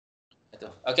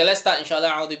Okay, let's start. Inshallah.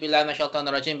 A'udhu billahi minasyaitonir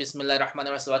rajim.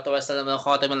 Bismillahirrahmanirrahim. Wassalatu wassalamu ala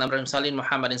khatamil anbiya'i mursalin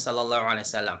Muhammadin sallallahu alaihi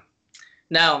wasallam.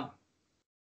 Now,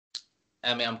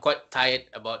 I'm quite tired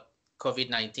about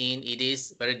COVID-19. It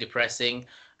is very depressing.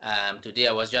 Today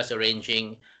I was just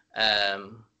arranging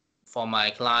for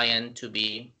my client to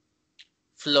be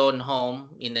flown home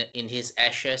in his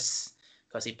ashes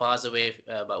because he passed away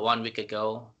about 1 week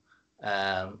ago.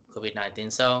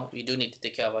 COVID-19. So we do need to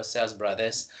take care of ourselves,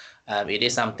 brothers. It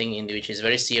is something in which is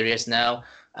very serious now.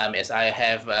 As I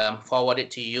have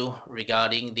forwarded to you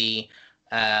regarding the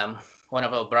one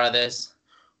of our brothers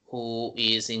who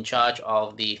is in charge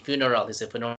of the funeral. He's a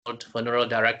funeral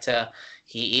director.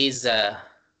 He is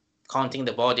counting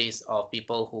the bodies of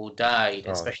people who died,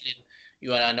 especially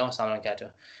you and I know, Salam Kato.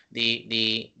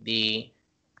 The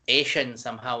Asians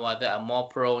somehow or other are more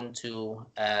prone to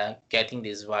getting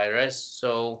this virus.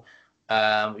 So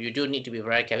you do need to be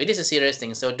very careful. It is a serious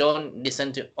thing. So don't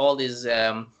listen to all these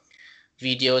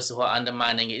videos who are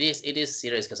undermining it. It is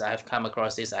serious because I have come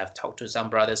across this. I've talked to some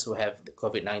brothers who have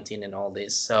COVID-19 and all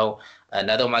this. So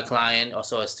another of my client,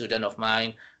 also a student of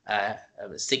mine,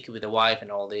 sick with the wife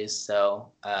and all this. So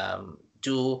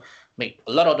do make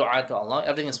a lot of dua to Allah.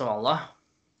 Everything is from Allah.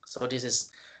 So this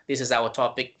is our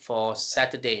topic for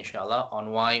Saturday, inshallah,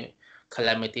 on why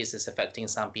calamities is affecting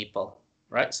some people,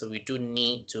 right? So we do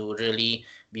need to really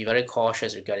be very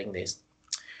cautious regarding this.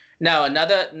 Now,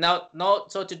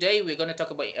 so today we're going to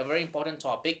talk about a very important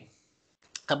topic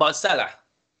about Salat,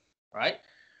 right?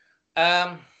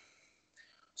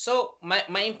 So my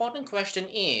important question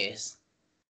is,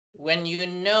 when you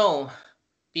know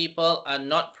people are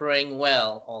not praying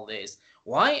well, all this,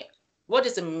 what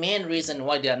is the main reason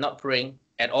why they are not praying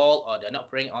at all, or they're not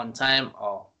praying on time,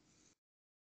 or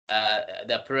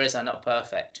their prayers are not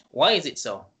perfect? Why is it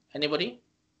so? Anybody?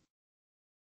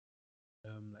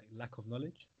 Like lack of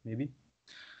knowledge, maybe.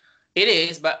 It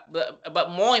is, but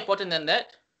more important than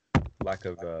that. Lack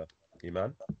of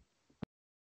iman.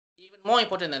 Even more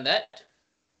important than that.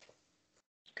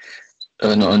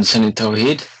 Not understanding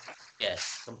Tawheed.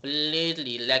 Yes,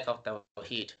 completely lack of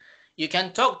Tawheed. You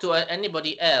can talk to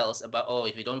anybody else about, oh,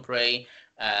 if you don't pray,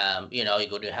 you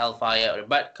go to hellfire.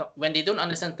 But when they don't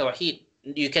understand Tawheed,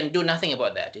 you can do nothing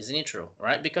about that, isn't it true?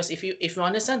 Right? Because if you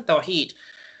understand Tawheed,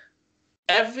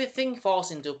 everything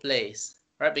falls into place,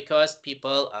 right? Because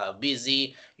people are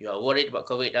busy, you are worried about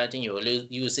COVID-19, you're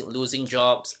losing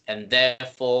jobs, and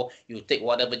therefore you take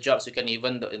whatever jobs you can.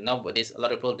 Even nowadays, a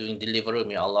lot of people doing delivery.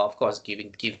 May Allah, of course,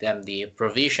 give them the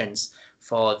provisions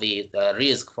for the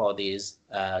risk for these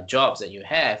jobs that you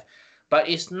have. But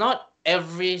it's not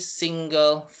every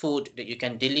single food that you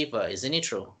can deliver, isn't it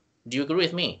true? Do you agree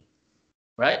with me?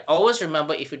 Right? Always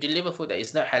remember, if you deliver food that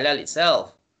is not halal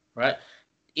itself, right?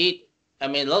 A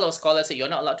lot of scholars say you're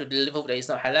not allowed to deliver food that is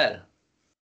not halal.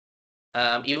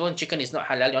 Even chicken is not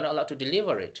halal, you're not allowed to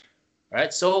deliver it,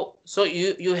 right? So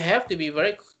you have to be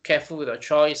very careful with your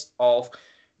choice of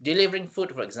delivering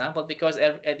food, for example, because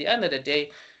at the end of the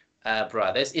day,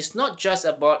 brothers, it's not just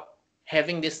about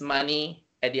having this money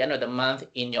at the end of the month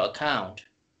in your account,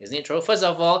 isn't it true? First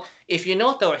of all, if you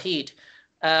know Tawheed,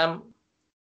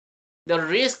 the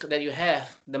risk that you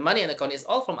have, the money in the account is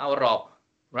all from our Rabb,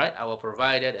 right? Our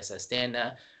provider, the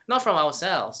sustainer, not from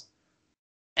ourselves.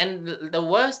 And the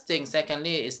worst thing,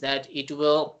 secondly, is that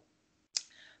the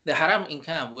haram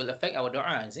income will affect our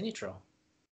dua, isn't it true?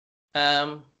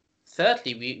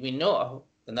 Thirdly, we know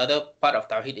another part of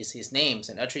Tawheed is his names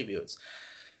and attributes.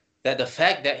 That the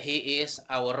fact that he is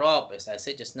our Rabb, as I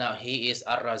said just now, he is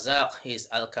Ar-Razaq, he is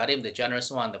Al-Karim, the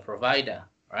generous one, the provider,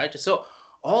 right? So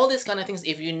all these kind of things,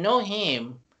 if you know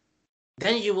him,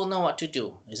 then you will know what to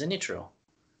do, isn't it true?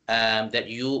 That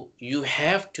you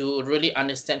have to really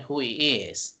understand who he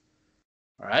is,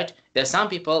 right? There's some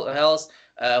people else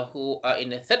who are in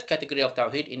the third category of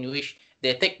Tawheed, in which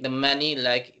they take the money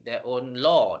like their own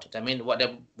Lord. I mean,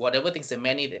 whatever things the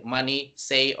money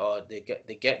say, or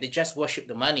they just worship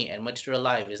the money and material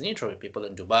life, isn't it true? People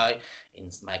in Dubai, in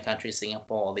my country,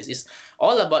 Singapore, all this is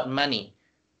all about money.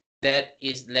 That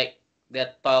is like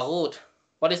that Taghut.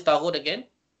 What is Taghut again?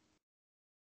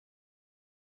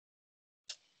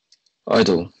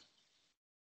 Idol.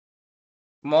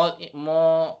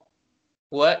 More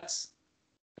words.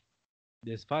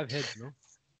 There's 5 heads, no?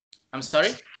 I'm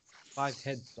sorry? 5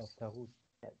 heads of Taghut.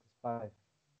 Yeah, 5.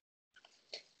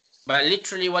 But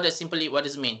literally, what does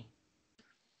it mean?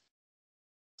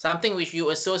 Something which you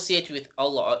associate with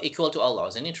Allah, or equal to Allah,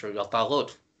 isn't it true? Your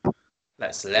Taghut.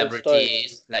 Like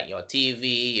celebrities, like your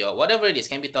TV, your whatever it is,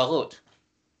 can be Taghut.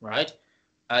 Right?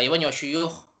 Even your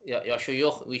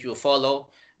shuyukh, which you follow,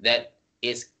 that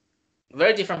is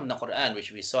Very different from the Quran,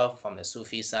 which we saw from the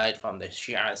Sufi side, from the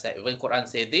Shia side. When Quran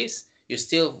say this, you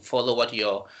still follow what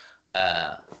your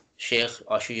sheikh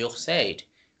or shuyukh said.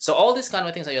 So all these kind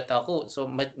of things are your tawhid. So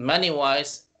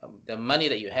money-wise, the money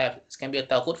that you have can be a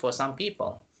tawhid for some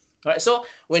people. Right? So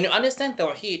when you understand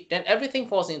tawhid, then everything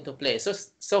falls into place.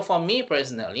 So for me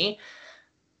personally,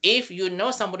 if you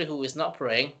know somebody who is not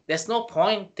praying, there's no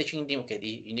point teaching them, okay,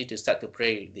 you need to start to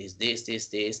pray this.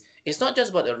 It's not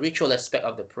just about the ritual aspect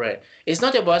of the prayer. It's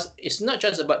not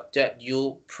just about that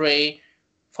you pray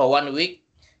for 1 week,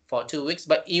 for 2 weeks,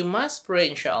 but you must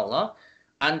pray, inshallah,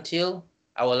 until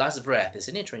our last breath,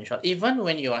 isn't it, inshallah? Even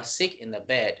when you are sick in the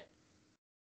bed,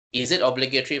 is it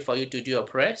obligatory for you to do your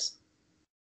prayers?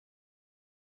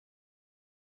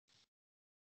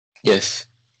 Yes.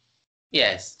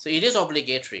 Yes, so it is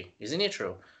obligatory, isn't it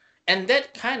true? And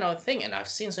that kind of thing, and I've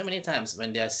seen so many times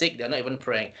when they are sick, they're not even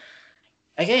praying.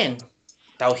 Again,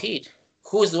 Tawheed.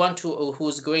 Who's the one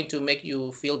who's going to make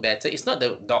you feel better? It's not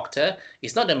the doctor,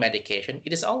 it's not the medication,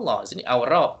 it is Allah, isn't it? Our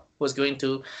Rabb, who's going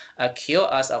to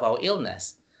cure us of our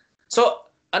illness. So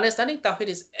understanding Tawheed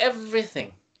is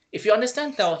everything. If you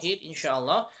understand Tawheed,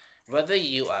 inshallah, whether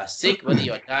you are sick, whether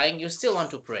you are dying, you still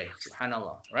want to pray,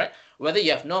 subhanallah, right? Whether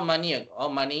you have no money or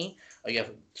money, or you're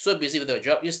so busy with your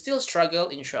job, you still struggle,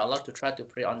 inshallah, to try to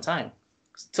pray on time.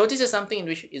 So this is something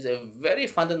which is a very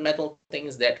fundamental thing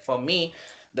that for me,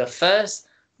 the first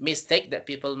mistake that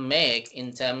people make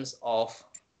in terms of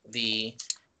the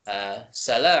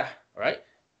salah, right?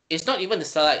 It's not even the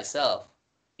salah itself.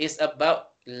 It's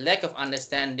about lack of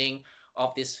understanding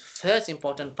of this first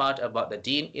important part about the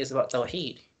deen is about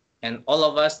tawheed. And all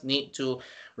of us need to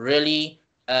really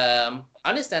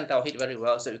understand Tawheed very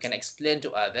well so we can explain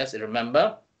to others.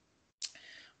 Remember,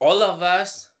 all of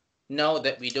us know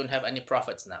that we don't have any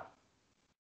prophets now.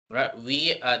 Right?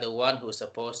 We are the one who's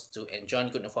supposed to enjoin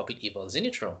good and forbid evil. Isn't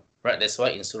it true? Right? That's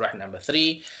why in Surah number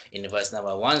 3, in verse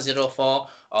number 104,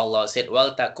 Allah said,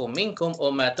 وَلْتَكُمْ مِنْكُمْ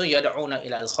أُمَّةٌ يَدْعُونَ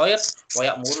إِلَى الْخَيْرِ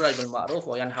وَيَأْمُرُونَ بِالْمَعْرُوفِ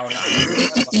وَيَنْهَوْنَ عَنِ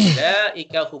الْمُنكَرِ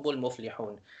وَأُولَٰئِكَ هُمُ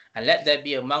الْمُفْلِحُونَ. And let there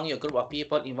be among you a group of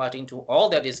people inviting to all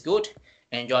that is good,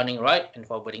 enjoining right and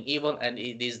forbidding evil, and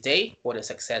in this day for the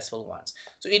successful ones.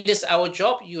 So it is our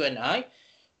job, you and I,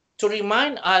 to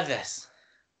remind others.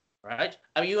 Right?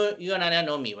 I mean, you and I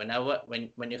know me.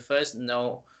 When you first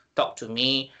talk to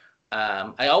me,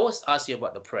 I always ask you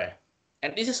about the prayer,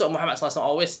 and this is what Muhammad SAW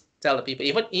always tell the people.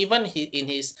 Even in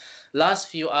his last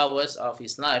few hours of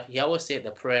his life, he always said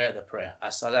the prayer,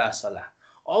 as-salah, as-salah,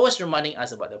 always reminding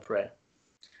us about the prayer,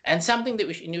 and something that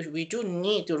we do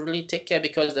need to really take care,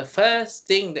 because the first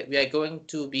thing that we are going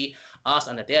to be asked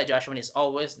on the day of judgment is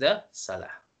always the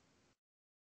salah.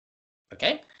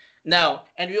 Okay. Now,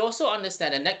 and we also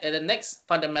understand the next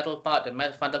fundamental part,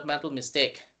 the fundamental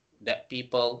mistake that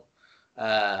people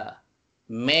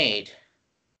made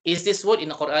is this word in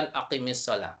the Quran, aqimis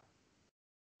salah.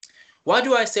 Why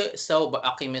do I say so? But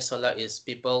aqimis salah is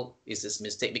this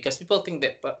mistake, because people think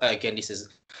that, again, this is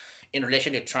in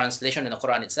relation to translation in the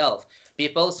Quran itself.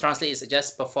 People translate it as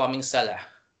just performing salah.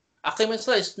 Aqimis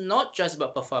salah is not just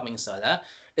about performing salah,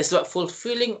 it's about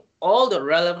fulfilling all the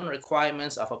relevant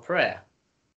requirements of a prayer.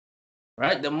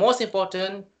 Right? The most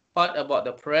important part about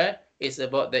the prayer is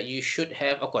about that you should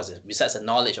have, of course, besides the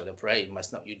knowledge of the prayer, you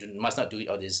must not do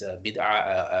all these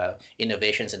bid'ah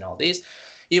innovations and all this.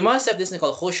 You must have this thing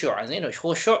called khushu'. And you know,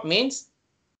 khushu' means,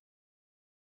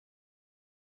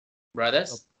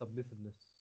 brothers? Submissiveness.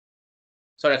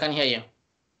 Sorry, I can't hear you.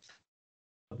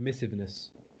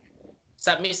 Submissiveness.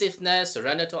 Submissiveness,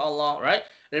 surrender to Allah, right?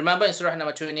 Remember in Surah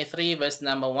number 23, verse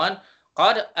number 1,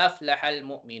 قَدْ أَفْلَحَ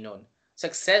الْمُؤْمِنُونَ.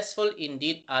 Successful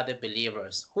indeed are the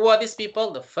believers. Who are these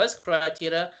people? The first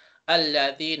criteria,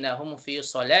 الَّذِينَ هُمْ فِي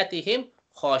صَلَاتِهِمْ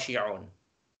خَاشِعُونَ.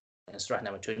 In Surah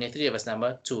number 23, verse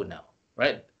number 2 now,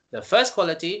 right? The first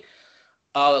quality,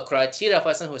 our criteria of a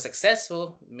person who is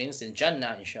successful, means in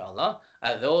Jannah, inshallah,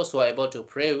 are those who are able to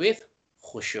pray with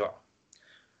khushu'.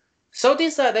 So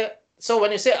these are so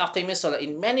when you say aqimis salah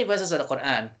in many verses of the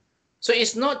Quran, so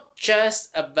it's not just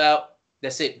about,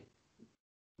 that's it,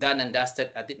 done and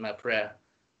dusted, I did my prayer,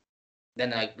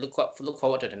 then I look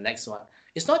forward to the next one.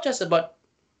 It's not just about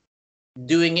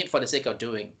doing it for the sake of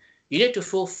doing. You need to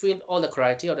fulfill all the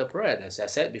criteria of the prayer. As I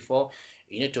said before,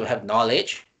 you need to have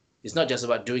knowledge. It's not just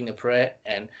about doing the prayer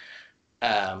and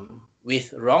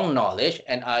with wrong knowledge.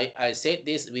 And I said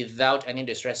this without any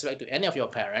disrespect to any of your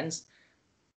parents.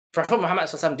 Prophet Muhammad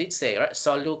SAW did say, right,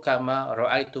 Sallu kama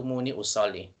ra'aytumuni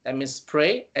usalli. That means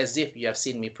pray as if you have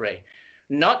seen me pray.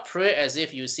 Not pray as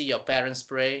if you see your parents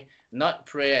pray, not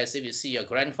pray as if you see your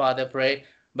grandfather pray,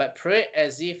 but pray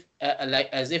as if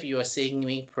you are seeing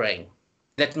me praying.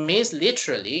 That means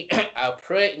literally our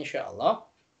prayer, inshallah,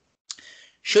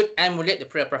 should emulate the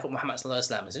prayer of Prophet Muhammad sallallahu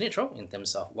alaihi wasallam. Isn't it true? In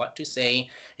terms of what to say,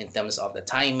 in terms of the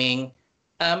timing,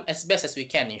 as best as we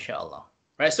can, inshallah.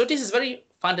 Right? So this is very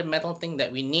fundamental thing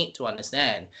that we need to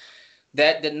understand.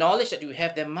 That the knowledge that you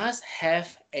have, they must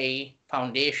have a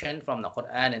foundation from the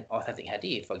Quran and authentic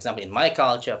hadith. For example, in my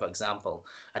culture, for example,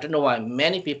 I don't know why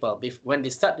many people, when they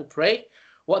start to pray,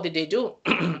 what did they do?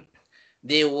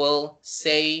 They will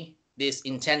say this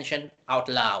intention out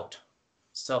loud.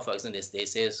 So, for example, they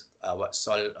say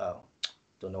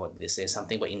don't know what they say,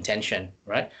 something about intention,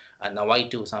 right? And now I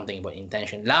do something about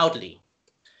intention loudly.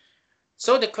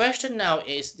 So the question now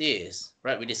is this,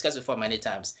 right? We discussed before many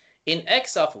times. In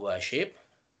acts of worship,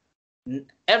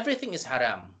 everything is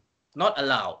haram, not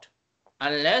allowed,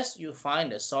 unless you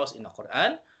find a source in the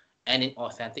Quran and in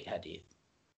authentic hadith.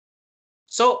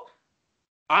 So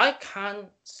I can't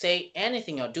say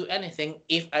anything or do anything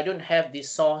if I don't have this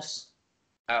source,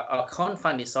 or can't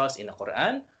find the source in the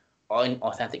Quran or in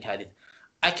authentic hadith.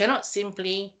 I cannot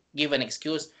simply give an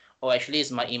excuse, oh, actually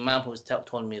it's my imam who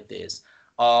told me this,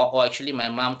 or actually my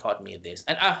mom taught me this.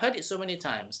 And I've heard it so many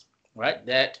times, right,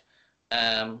 that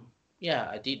yeah,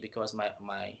 I did because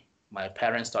my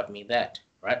parents taught me that,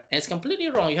 right? And it's completely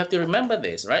wrong. You have to remember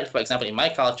this, right? For example, in my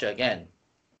culture, again,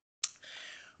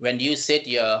 when you sit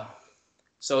your,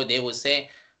 so they will say,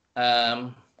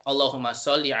 Allahumma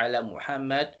salli ala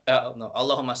Muhammad, no,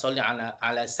 Allahumma salli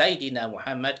ala Sayyidina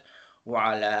Muhammad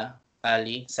wa ala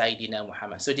Ali Sayyidina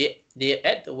Muhammad. So they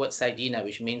add the word Sayyidina,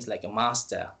 which means like a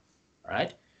master,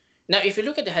 right? Now, if you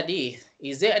look at the hadith,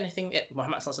 is there anything that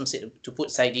Muhammad said to put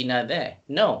Sayyidina there?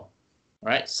 No,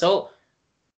 right? So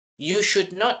you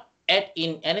should not add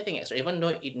in anything extra, even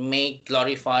though it may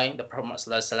glorify the Prophet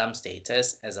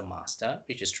status as a master,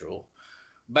 which is true.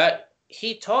 But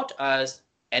he taught us,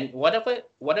 and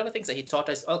whatever things that he taught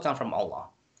us all come from Allah.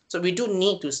 So we do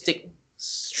need to stick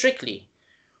strictly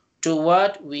to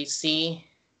what we see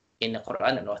in the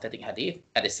Quran and authentic hadith.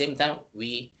 At the same time,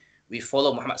 we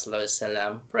follow Muhammad sallallahu alaihi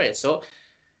wasallam prayer. So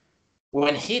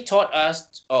when he taught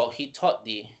us, or he taught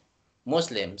the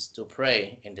Muslims to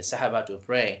pray and the Sahaba to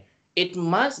pray, it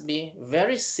must be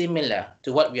very similar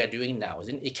to what we are doing now.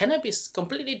 It cannot be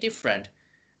completely different.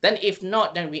 Then if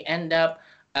not, then we end up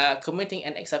committing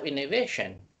an act of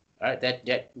innovation, right?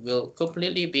 That will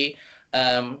completely be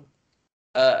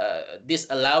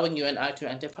disallowing you and I to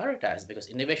enter paradise, because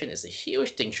innovation is a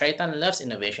huge thing. Shaitan loves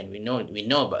innovation. We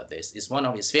know about this. It's one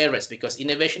of his favorites, because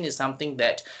innovation is something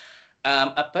that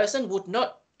a person would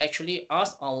not actually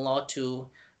ask Allah to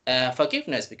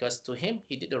forgiveness, because to him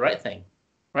he did the right thing,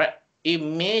 right?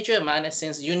 In major minor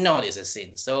sins, you know there's a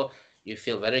sin, so you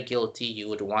feel very guilty. You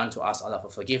would want to ask Allah for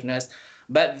forgiveness.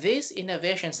 But this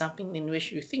innovation, something in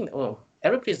which you think, oh,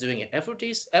 everybody's doing it.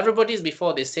 Everybody's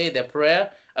before they say their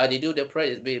prayer, they do their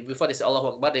prayer, before they say Allahu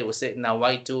Akbar, they will say, now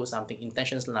why do something,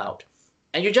 intentions loud.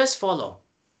 And you just follow,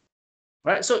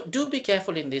 right? So do be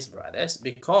careful in this, brothers,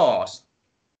 because,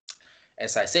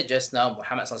 as I said just now,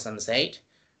 Muhammad said,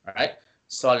 right,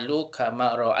 Sallu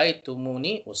kama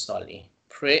ra'aytumuni usalli.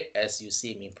 Pray as you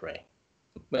see me pray.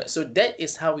 So that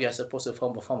is how we are supposed to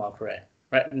perform our prayer,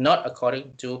 right? Not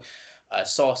according to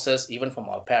sources, even from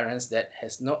our parents, that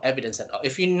has no evidence at all.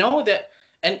 If you know that,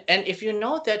 and if you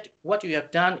know that what you have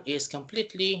done is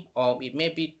completely, or it may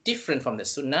be different from the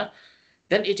Sunnah,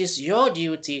 then it is your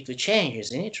duty to change,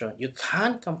 isn't it true? You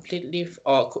can't completely,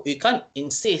 or you can't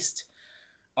insist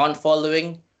on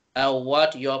following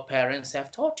what your parents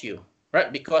have taught you,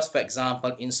 right? Because, for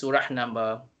example, in Surah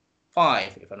number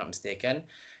 5, if I'm not mistaken,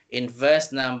 in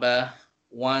verse number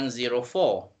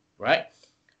 104, right?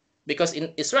 Because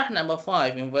in Surah number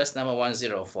 5, in verse number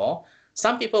 104,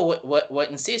 some people were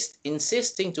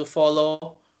insisting to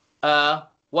follow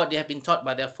what they have been taught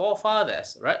by their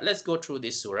forefathers, right? Let's go through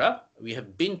this surah. We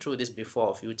have been through this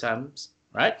before a few times,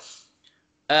 right?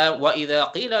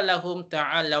 وَإِذَا قِيلَ لَهُمْ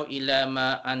تَعَالَوْا إِلَى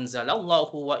مَا أَنزَلَ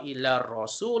اللَّهُ وَإِلَى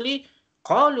الرَّسُولِ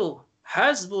قَالُوا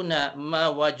حَسْبُنَا مَا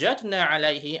وَجَدْنَا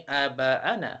عَلَيْهِ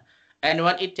آبَاءَنَا. And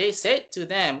when it is said to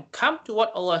them, come to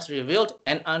what Allah has revealed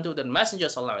and unto the Messenger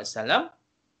sallallahu alaihi wasallam,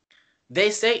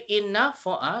 they say, enough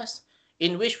for us,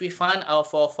 in which we find our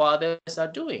forefathers are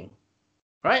doing,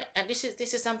 right? And this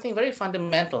is something very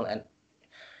fundamental, and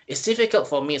it's difficult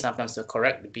for me sometimes to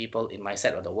correct the people in my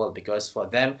side of the world, because for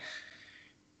them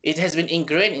it has been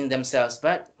ingrained in themselves.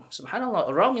 But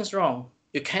subhanallah, wrong is wrong.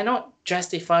 You cannot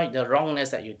justify the wrongness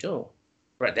that you do,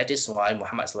 right? That is why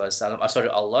Muhammad sallallahu alaihi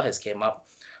wasallam, Allah has came up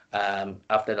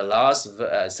after the last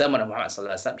sermon of Muhammad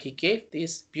sallallahu alaihi wasallam. He gave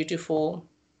this beautiful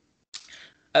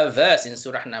a verse in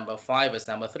Surah number 5, verse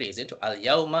number 3. Is it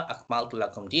Al-Yawma akmaltu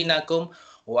lakum dinakum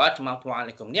wa atmamtu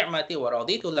alaykum ni'mati wa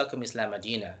raditu lakum Islam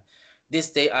Madina.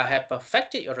 This day I have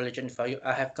perfected your religion for you.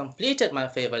 I have completed my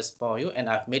favors for you, and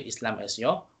I've made Islam as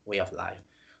your way of life.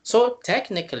 So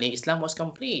technically, Islam was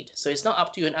complete. So it's not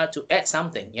up to you and I to add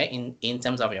something, yeah, in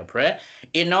terms of your prayer,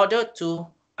 in order to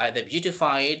either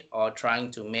beautify it or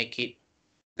trying to make it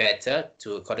better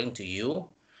according to you,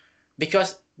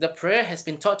 because the prayer has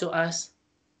been taught to us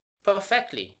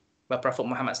perfectly by Prophet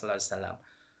Muhammad sallallahu alaihi wasallam.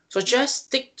 So just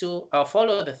stick to or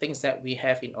follow the things that we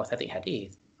have in authentic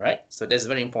hadith, right? So that's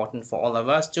very important for all of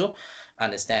us to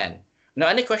understand. Now,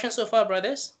 any questions so far,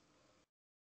 brothers?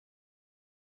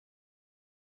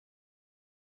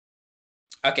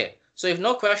 Okay, so if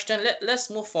no question,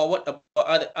 let's move forward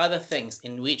about other things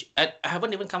in which I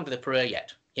haven't even come to the prayer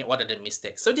yet. What are the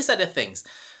mistakes? So these are the things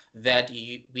that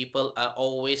people are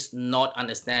always not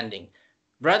understanding.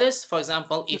 Brothers, for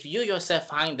example, if you yourself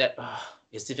find that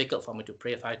it's difficult for me to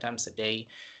pray 5 times a day,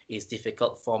 it's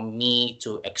difficult for me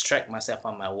to extract myself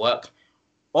from my work,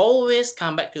 always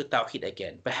come back to Tawheed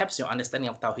again. Perhaps your understanding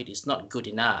of Tawheed is not good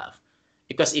enough.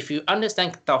 Because if you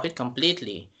understand Tawheed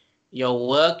completely, your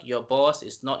work, your boss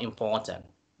is not important.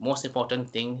 Most important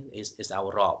thing is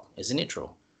our Rabb. Isn't it true?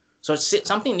 So it's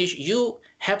something you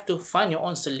have to find your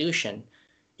own solution.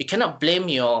 You cannot blame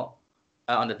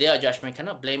on the day of judgment, you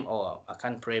cannot blame, oh, I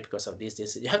can't pray because of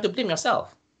this. You have to blame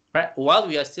yourself, right? While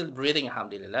we are still breathing,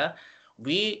 alhamdulillah,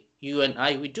 you and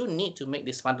I, we do need to make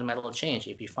this fundamental change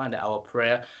if we find that our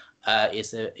prayer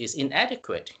is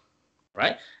inadequate.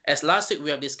 Right? As last week we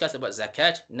have discussed about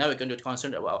zakat, now we're going to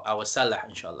concentrate about our salah,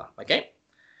 inshallah. Okay?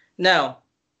 Now,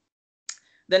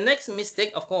 the next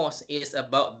mistake, of course, is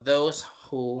about those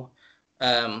who,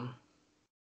 the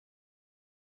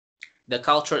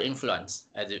cultural influence,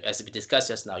 as we discussed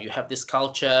just now. You have this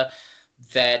culture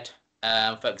that,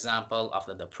 for example,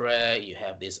 after the prayer, you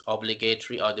have this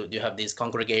obligatory, or you have this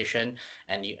congregation,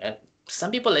 and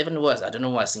some people even worse. I don't know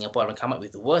why Singapore will come up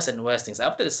with worse and worse things.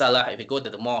 After the Salah, if you go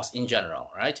to the mosque in general,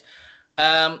 right,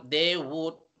 they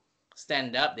would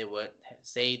stand up, they would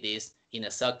say this in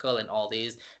a circle and all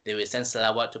this. They will send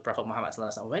salawat to Prophet Muhammad sallallahu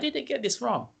alaihi wasallam. Where did they get this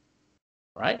from,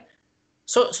 right?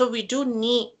 So we do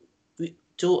need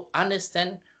to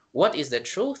understand what is the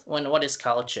truth and what is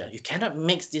culture. You cannot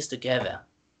mix this together,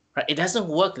 right? It doesn't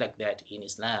work like that in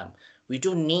Islam. We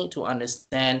do need to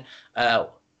understand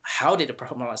how did the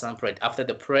Prophet Muhammad pray? After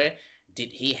the prayer,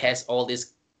 did he has all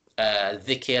this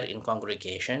dhikr in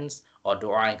congregations or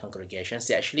dua in congregations?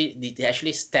 They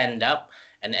actually stand up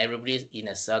and everybody's in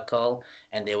a circle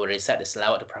and they will recite the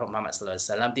salawat to Prophet Muhammad sallallahu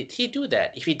alaihi wasallam. Did he do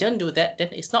that? If he didn't do that, then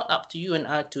it's not up to you and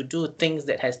I to do things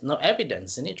that has no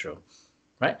evidence. Isn't it true?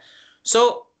 Right?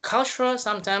 So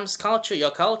sometimes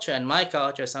your culture and my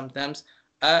culture sometimes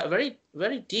are very,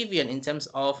 very deviant in terms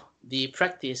of the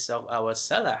practice of our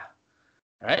salah.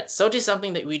 Right? So this is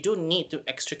something that we do need to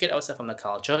extricate ourselves from the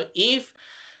culture if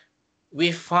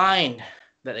we find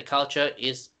that the culture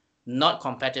is not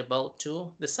compatible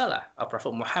to the salah of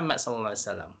Prophet Muhammad sallallahu alaihi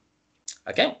wasallam.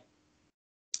 Okay?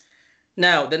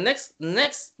 Now, the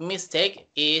next mistake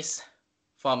is,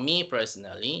 for me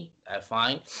personally, I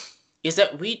find, is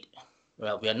that we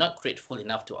are not grateful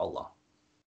enough to Allah.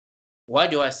 Why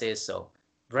do I say so?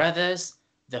 Brothers,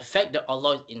 the fact that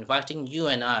Allah is inviting you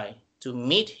and I to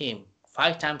meet Him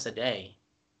 5 times a day,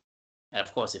 and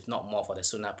of course, if not more for the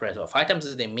Sunnah prayer, so 5 times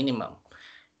a day minimum,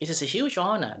 it is a huge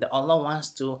honor that Allah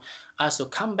wants us to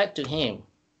come back to Him.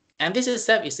 And this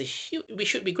itself is we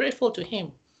should be grateful to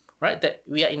Him, right? That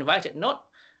we are invited. Not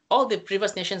all the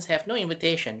previous nations have no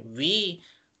invitation. We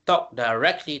talk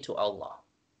directly to Allah,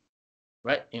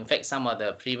 right? In fact, some of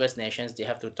the previous nations, they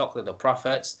have to talk to the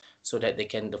prophets so that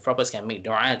the prophets can make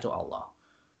dua to Allah,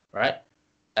 right?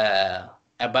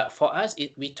 But for us,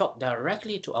 we talk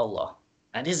directly to Allah.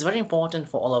 And it's very important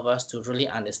for all of us to really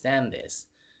understand this,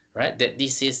 right? That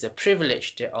this is the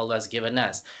privilege that Allah has given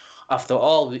us. After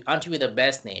all, aren't we the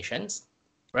best nations?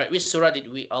 Right? Which surah did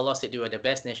Allah said we were the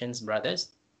best nations, brothers?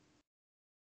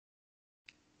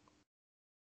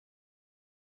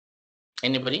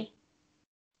 Anybody?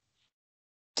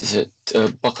 Is it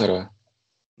Baqarah?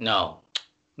 No.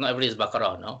 Not everybody is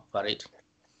Baqarah, no? Farid?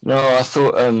 No, I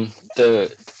thought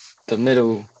the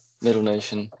middle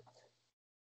nation,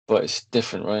 but it's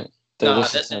different, right? No,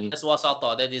 that's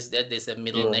wasata. That is the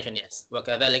middle nation, yes.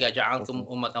 وَكَذَلِكَ جَعَلْكُمْ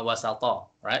أُمَّةً وَسَطًا.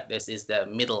 Right? This is the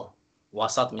middle.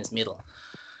 Wasat means middle.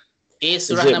 Is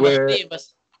surah number 3,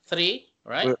 verse 3,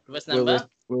 right? Verse number?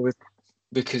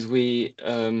 Because we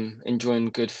enjoin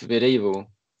good, forbid evil.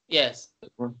 Yes.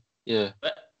 Yeah.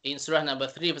 But in surah number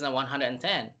 3, verse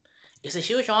 110, it's a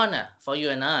huge honor for you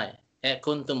and I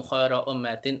kuntum khayra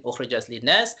ummatin ukhrijat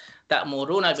linnas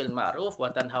ta'muruna bil ma'ruf wa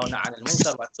tanhauna 'anil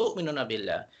munkar wa tu'minuna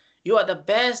billah. You are the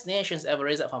best nations ever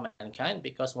raised up for mankind.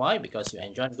 Because why? Because you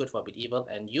enjoy good, forbid evil,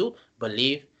 and you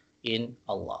believe in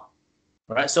Allah.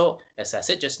 Right? So, as I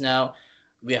said just now,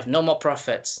 we have no more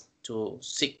prophets to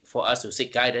seek for us to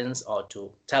seek guidance or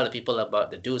to tell the people about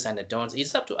the do's and the don'ts.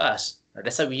 It's up to us.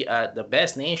 That's why we are the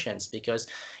best nations, because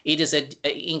it is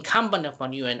incumbent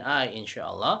upon you and I,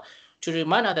 inshallah, to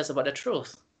remind others about the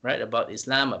truth, right? About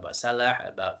Islam, about Salah,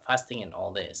 about fasting, and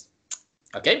all this.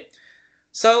 Okay,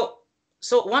 so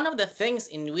one of the things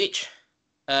in which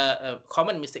a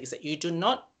common mistake is that you do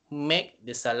not make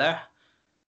the Salah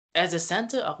as the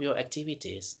center of your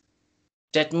activities.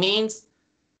 That means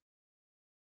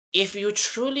if you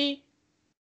truly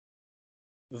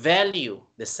value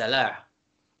the Salah,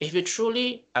 if you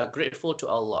truly are grateful to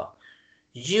Allah,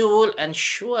 you will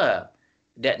ensure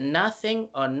that nothing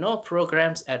or no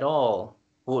programs at all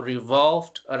will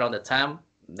revolve around the time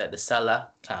that the Salah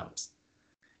comes.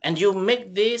 And you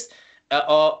make this,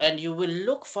 and you will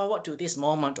look forward to this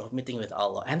moment of meeting with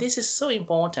Allah. And this is so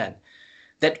important,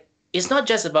 that it's not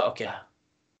just about, okay,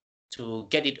 to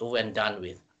get it over and done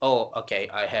with. Oh, okay,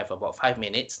 I have about 5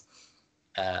 minutes.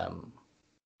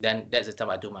 Then that's the time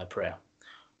I do my prayer.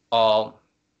 Or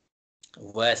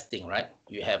worst thing, right?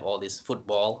 You have all this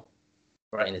football,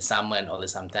 right, in the summer and all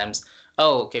this sometimes.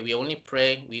 Oh, okay, we only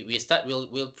pray.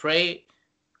 We'll pray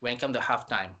when it comes to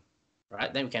halftime,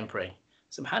 right? Then we can pray.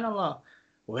 Subhanallah,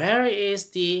 where is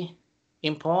the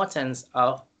importance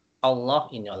of Allah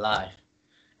in your life?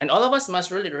 And all of us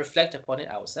must really reflect upon it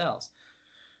ourselves,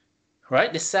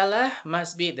 right? The Salah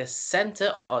must be the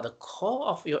center or the core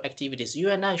of your activities. You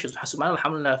and I should, subhanallah,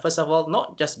 alhamdulillah, first of all,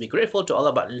 not just be grateful to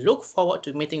Allah, but look forward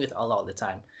to meeting with Allah all the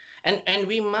time. And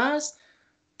we must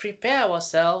prepare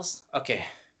ourselves. Okay,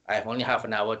 I have only half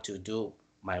an hour to do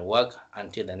my work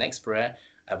until the next prayer.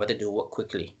 I better do work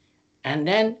quickly. And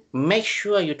then make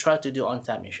sure you try to do on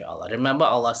time, inshallah. Remember,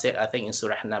 Allah said, I think in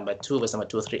Surah number 2, verse number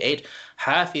 238,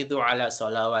 Hafidhu ala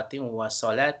salawatin wa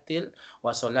salatil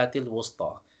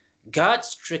wusta. Guard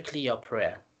strictly your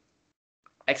prayer,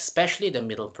 especially the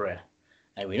middle prayer.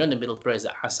 And we know the middle prayer is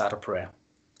the Asar prayer.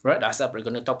 Right? The Asar prayer,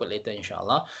 we're going to talk about later,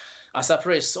 inshallah. Asar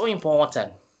prayer is so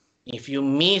important. If you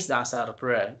miss the Asar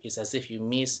prayer, it's as if you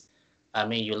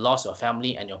you lost your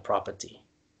family and your property,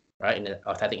 right? In the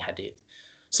authentic hadith.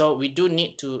 So we do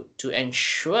need to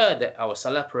ensure that our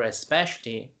Salah prayer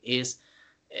especially is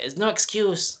no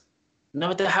excuse. No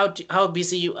matter how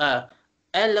busy you are,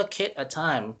 allocate a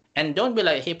time and don't be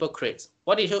like hypocrites.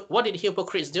 What did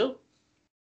hypocrites do?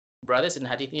 Brothers in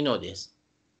hadith, you know this.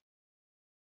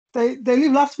 They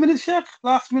leave last minute, Sheikh.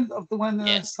 Last minute of the when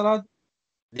Yes. Salat.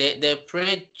 They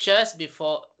pray just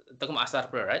before Asar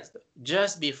prayer, right?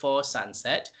 Just before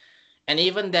sunset, and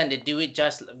even then they do it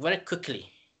just very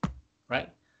quickly, right?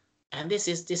 And this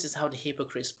is how the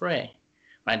hypocrites pray,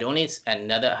 right? The only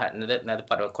another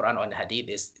part of the Quran on the Hadith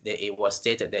is that it was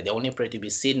stated that they only pray to be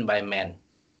seen by men,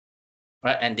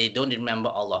 right? And they don't remember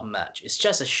Allah much. It's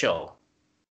just a show,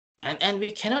 and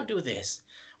we cannot do this.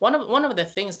 One of the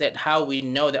things that how we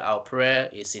know that our prayer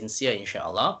is sincere,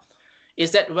 inshallah,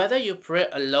 is that whether you pray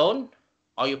alone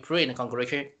or you pray in a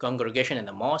congregation in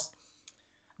the mosque,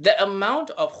 the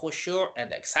amount of khushu'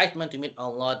 and the excitement to meet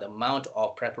Allah, the amount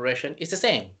of preparation is the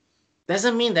same.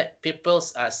 Doesn't mean that people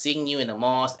are seeing you in the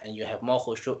mosque and you have more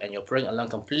khushu' and you're praying alone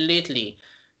completely,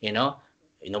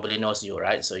 nobody knows you,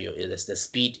 right? So there's the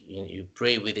speed, you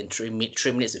pray within 3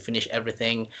 minutes to finish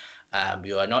everything.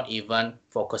 You are not even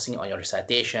focusing on your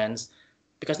recitations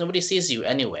because nobody sees you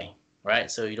anyway, right?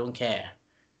 So you don't care.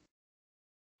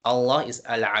 Allah is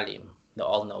Al-Alim, the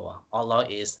All-Knower. Allah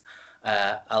is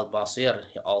Al-Basir,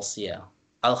 the All-Seer.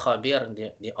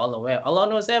 Al-Khabir, the All-Aware. Allah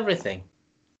knows everything.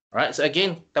 Right? So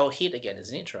again, Tawheed again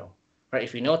is neutral. Right?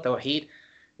 If you know Tawheed,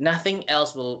 nothing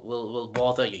else will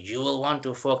bother you. You will want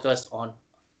to focus on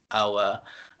our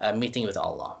meeting with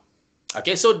Allah.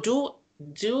 Okay, so do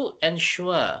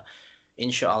ensure,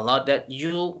 inshallah, that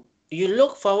you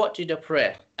look forward to the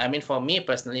prayer. I mean, for me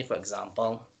personally, for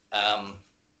example,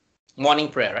 morning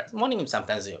prayer, right? Morning,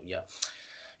 sometimes you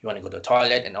want to go to the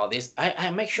toilet and all this. I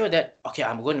make sure that, okay,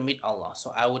 I'm going to meet Allah.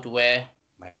 So I would wear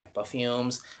my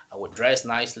perfumes, I would dress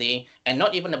nicely, and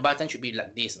not even the button should be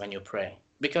like this when you pray.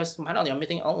 Because, subhanAllah, you're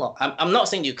meeting Allah. I'm not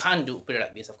saying you can't do prayer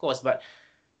like this, of course, but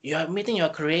you are meeting your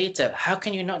Creator. How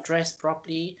can you not dress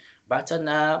properly, button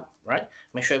up, right?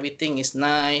 Make sure everything is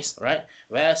nice, right?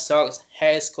 Wear socks,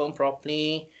 hair is combed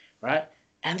properly, right?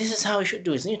 And this is how you should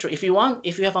do. It's neutral. If you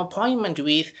have an appointment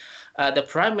with the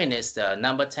Prime Minister,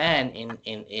 number 10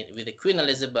 with the Queen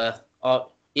Elizabeth, or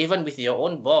even with your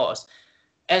own boss,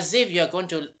 as if you're going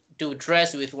to to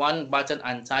dress with one button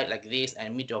untied like this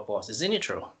and meet your boss. Isn't it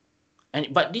true?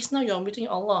 But this now you're meeting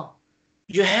Allah.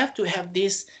 You have to have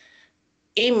this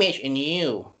image in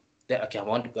you that okay, I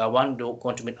want to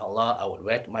go to meet Allah. I would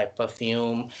wear my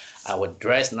perfume. I would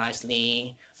dress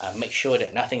nicely. I make sure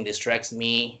that nothing distracts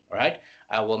me. Right?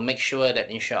 I will make sure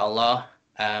that inshallah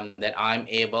that I'm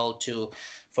able to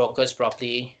focus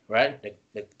properly. Right?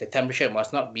 The temperature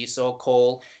must not be so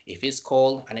cold. If it's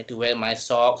cold, I need to wear my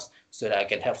socks so that I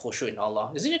can have khushu in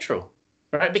Allah. Isn't it true?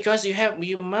 Right? Because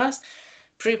you must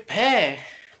prepare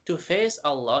to face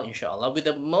Allah, inshallah, with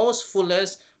the most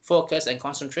fullest focus and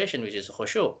concentration, which is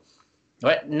khushu.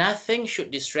 Right? Nothing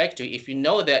should distract you. If you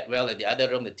know that, well, in the other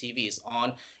room, the TV is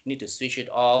on, you need to switch it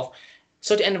off.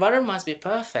 So the environment must be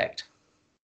perfect.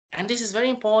 And this is very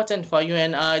important for you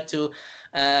and I to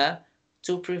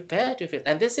prepare to feel.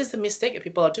 And this is the mistake that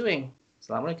people are doing.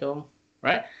 Assalamu alaikum.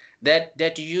 Right?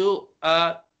 That you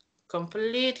are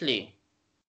completely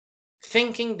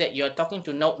thinking that you're talking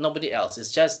to nobody else.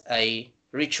 It's just a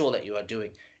ritual that you are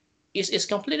doing. It's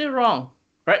completely wrong.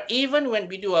 Right? Even when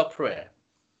we do our prayer,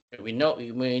 we know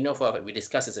for we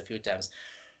discussed this a few times.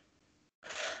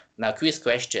 Now, quiz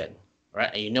question,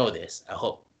 right? And you know this, I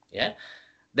hope, yeah?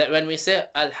 That when we say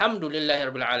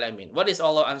Alhamdulillah Rabbil Alameen, what is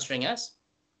Allah answering us?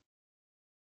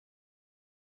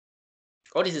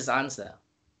 What is his answer?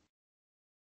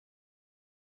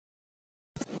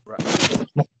 Right.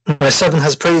 My servant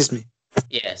has praised me.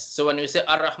 Yes. So when we say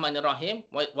Ar-Rahman Ar-Rahim,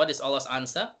 what is Allah's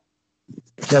answer?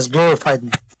 He has glorified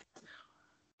me.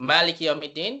 Malik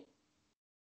Yawmiddin.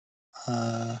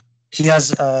 He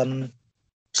has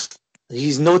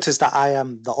he's noticed that I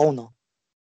am the owner.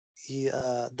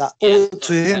 That all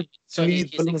to him. So me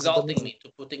he's exalting me, to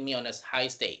putting me on a high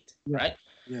state, right?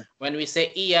 Yeah. When we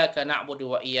say Iyyaka na'budu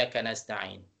wa iyyaka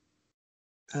nasta'in.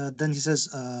 Then he says,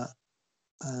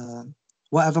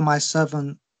 whatever my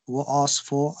servant will ask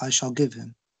for, I shall give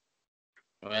him.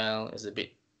 Well, it's a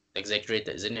bit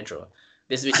exaggerated, isn't it true?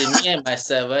 This is between me and my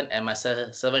servant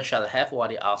servant shall have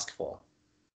what he asked for.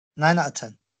 9 out of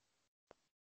 10.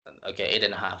 Okay,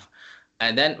 8.5.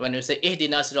 And then when you say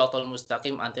Ihdina siratal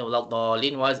mustaqim antil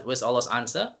dhalin, what's Allah's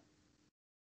answer?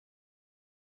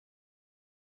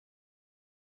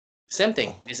 Same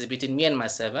thing. This is between me and my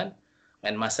servant,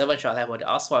 and my servant shall have what he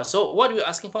asks for. So what we're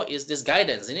asking for is this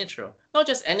guidance, isn't it true? Not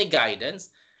just any guidance.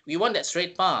 We want that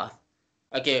straight path.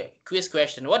 Okay, quiz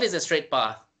question. What is the straight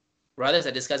path? Brothers,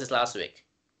 I discussed this last week.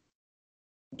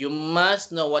 You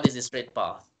must know what is the straight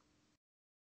path.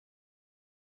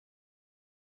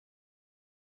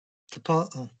 Go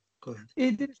ahead.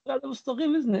 It is Salat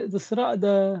al-Mustaqim, isn't it? The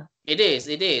Salat, It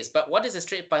is. But what is the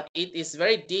straight path? It is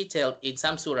very detailed in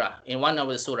some surah, in one of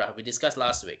the surah we discussed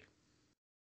last week.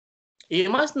 You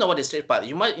must know what is straight path.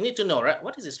 You need to know, right?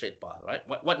 What is the straight path, right?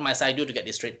 What must I do to get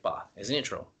the straight path? Isn't it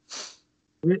true?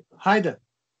 Haider,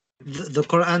 the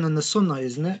Quran and the Sunnah,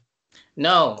 isn't it?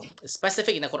 No,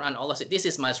 specific in the Quran, Allah said, this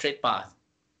is my straight path.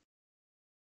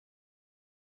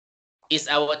 Is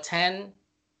our 10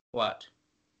 what?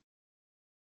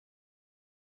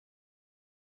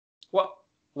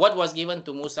 What was given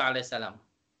to Musa alayhi salam?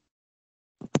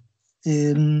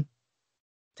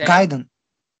 Guidance.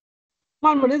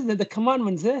 commandment, isn't it? The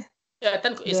commandments, eh? Yeah,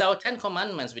 it's our 10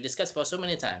 commandments we discussed for so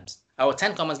many times. Our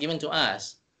 10 commandments given to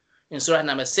us in Surah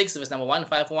number 6, verse number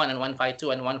 151 and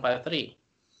 152 and 153.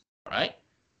 Right?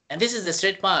 And this is the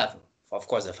straight path. Of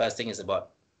course, the first thing is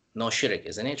about no shirk,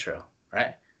 isn't it true?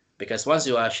 Right? Because once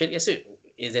you are shirk,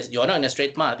 you're not in a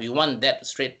straight path. We want that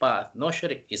straight path. No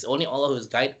shirk. It's only Allah who is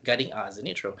guiding us, isn't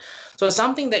it true? So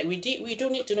something that we do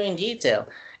need to know in detail.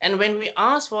 And when we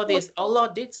ask for this,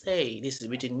 Allah did say, this is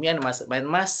between me and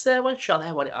my servant shall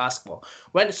have what he asked for.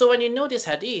 So when you know this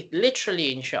hadith,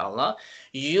 literally, inshallah,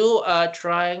 you are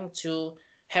trying to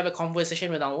have a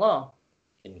conversation with Allah.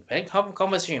 In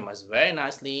conversation, you must very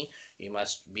nicely, you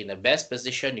must be in the best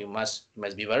position, you must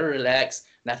be very relaxed,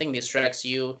 nothing distracts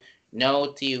you, no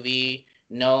TV,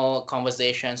 no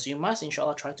conversations. You must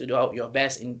inshallah try to do your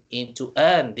best in to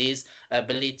earn this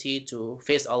ability to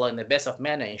face Allah in the best of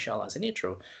manner, inshallah. Isn't it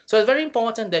true? So it's very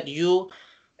important that you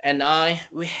and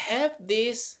we have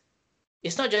this.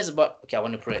 It's not just about, okay, I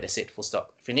want to pray, that's it, full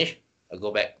stop, finish, I'll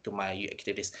go back to my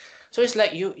activities. So it's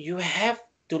like you have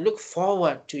to look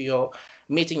forward to your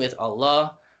meeting with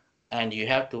Allah, and you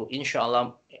have to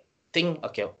inshallah think,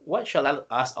 okay, what shall I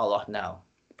ask Allah now?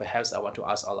 Perhaps I want to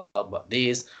ask Allah about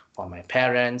this for my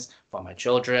parents, for my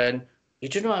children. You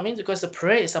do know what I mean? Because the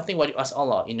prayer is something what you ask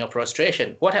Allah in your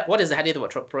prostration. What is the hadith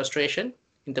about prostration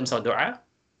in terms of dua?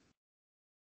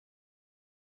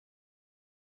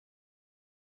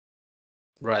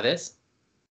 Brothers?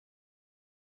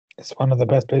 It's one of the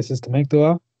best places to make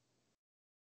dua.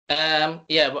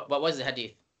 Yeah, but what's the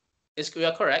hadith? You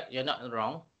are correct. You're not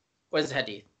wrong. What is the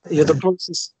hadith? You're the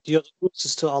closest. You're the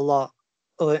closest to Allah,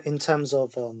 in terms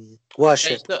of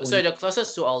worship. So you're the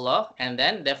closest to Allah, and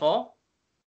then therefore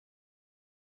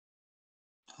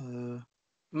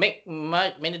make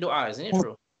many du'a, isn't it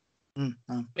true?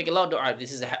 Make a lot of du'a.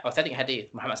 This is an authentic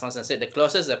hadith. Muhammad sallallahu alaihi wasallam said the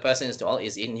closest the person is to Allah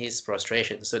is in his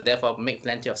prostration. So therefore, make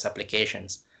plenty of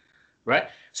supplications, right?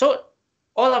 So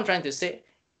all I'm trying to say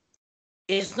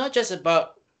is not just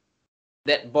about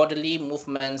that bodily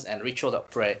movements and ritual of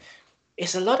prayer.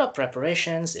 It's a lot of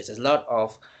preparations. It's a lot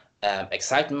of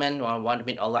excitement. I want to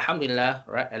meet Allah. Alhamdulillah,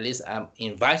 right? At least I'm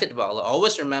invited by Allah.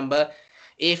 Always remember,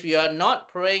 if you are not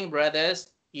praying,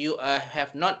 brothers, you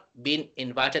have not been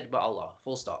invited by Allah.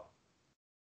 Full stop.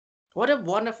 What a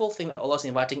wonderful thing that Allah is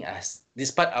inviting us.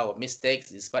 Despite our mistakes,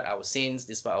 despite our sins,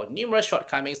 despite our numerous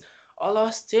shortcomings,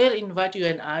 Allah still invite you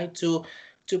and I to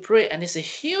pray, and it's a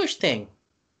huge thing,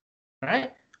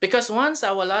 right? Because once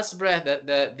our last breath,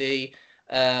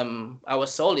 our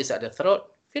soul is at the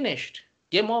throat, finished,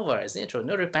 game over, isn't it true?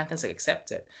 No repentance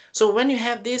accepted. So when you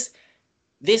have this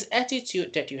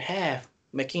attitude that you have,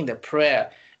 making the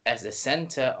prayer as the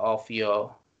center of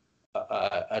your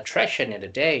attraction in the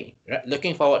day, right?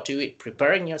 Looking forward to it,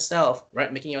 preparing yourself,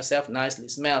 right? Making yourself nicely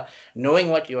smell, knowing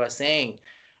what you are saying,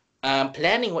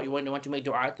 planning what you want to make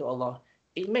dua to Allah,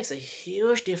 it makes a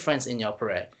huge difference in your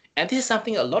prayer. And this is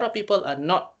something a lot of people are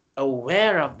not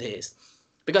aware of this,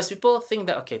 because people think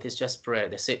that, okay, this is just prayer,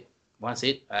 that's it. Once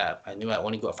I knew I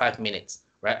only got 5 minutes,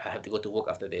 right? I have to go to work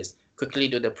after this. Quickly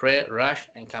do the prayer, rush,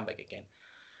 and come back again.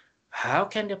 How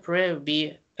can the prayer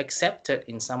be accepted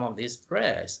in some of these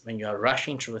prayers when you are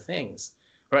rushing through things?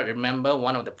 Right? Remember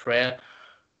one of the prayer.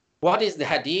 What is the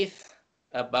hadith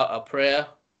about a prayer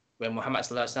when Muhammad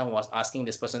sallallahu alaihi wasallam was asking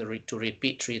this person to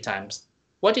repeat 3 times?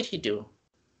 What did he do?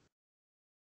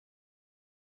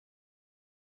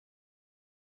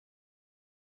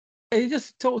 He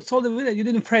just told him that you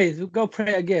didn't pray. So go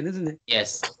pray again, isn't it?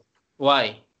 Yes.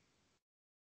 Why?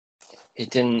 He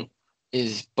didn't.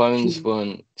 His bones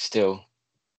weren't still.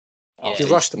 Yeah. He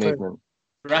rushed the prayer. movement.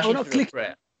 Rushing no, through click. the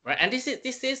prayer, right? And this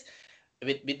is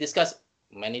we discussed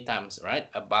many times, right?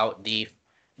 About this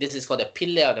is called the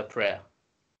pillar of the prayer,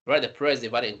 right? The prayer is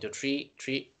divided into three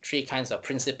kinds of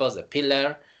principles: the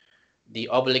pillar, the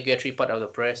obligatory part of the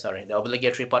prayer, the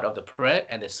obligatory part of the prayer,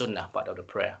 and the sunnah part of the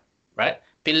prayer, right?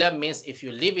 Pillar means if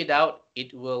you leave it out,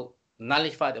 it will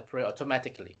nullify the prayer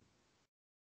automatically.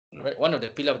 Right? One of the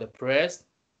pillar of the prayers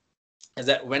is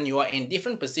that when you are in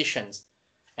different positions,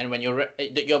 and when your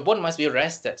bone must be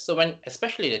rested. So when,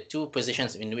 especially the 2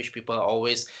 positions in which people are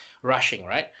always rushing,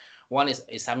 right? One is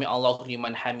Sami Allahu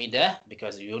liman hamidah,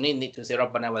 because you only need to say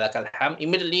Rabbana wa lakal hamd.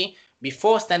 Immediately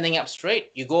before standing up straight,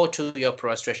 you go to your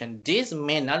prostration. This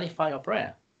may nullify your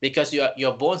prayer because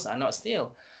your bones are not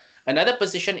still. Another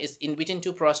position is in between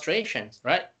 2 prostrations,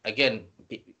 right? Again,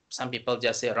 some people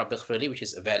just say Rabbi Ghfirli, which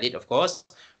is valid, of course.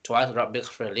 Twice Rabbi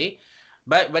Ghfirli.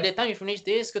 But by the time you finish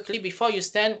this, quickly before you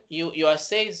stand, you are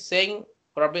saying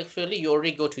Rabbi Ghfirli, you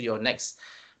already go to your next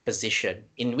position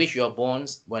in which your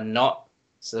bones were not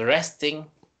resting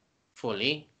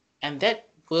fully, and that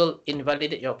will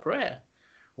invalidate your prayer.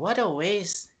 What a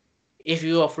waste if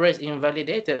your prayer is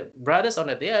invalidated. Brothers, on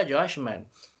the day of judgment,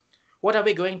 what are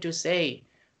we going to say?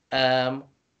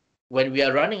 When we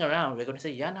are running around, we're going to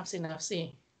say, Ya nafsi,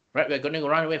 nafsi. Right? We're going to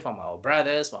run away from our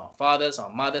brothers, from our fathers, our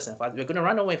mothers, and fathers. We're going to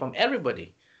run away from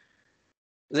everybody.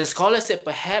 The scholar said,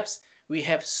 perhaps we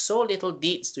have so little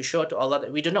deeds to show to Allah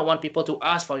that we do not want people to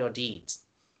ask for your deeds.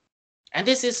 And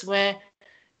this is where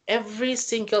every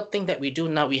single thing that we do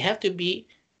now, we have to be,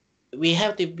 make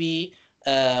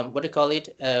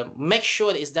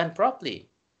sure that it's done properly.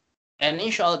 And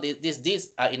inshallah, these deeds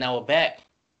are in our bag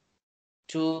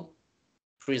to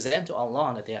present to Allah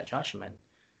on the day of judgment.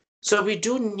 So we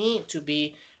do need to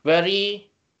be very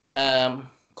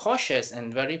cautious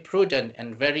and very prudent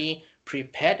and very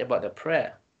prepared about the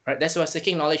prayer, right? That's why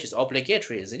seeking knowledge is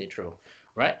obligatory, isn't it true,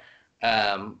 right?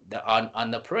 On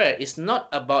the prayer, it's not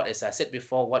about, as I said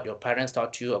before, what your parents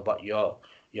taught you, about your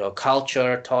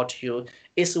culture taught you.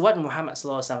 It's what Muhammad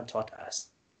sallallahu alaihi wasallam taught us,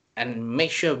 and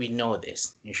make sure we know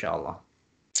this, inshallah.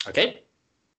 Okay.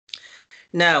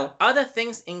 Now, other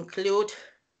things include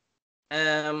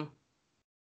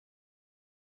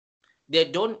they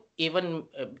don't even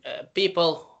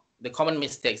people, the common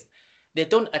mistakes, they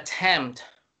don't attempt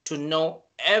to know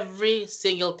every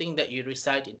single thing that you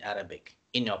recite in Arabic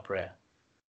in your prayer.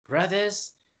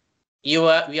 Brothers, we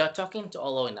are talking to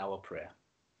Allah in our prayer.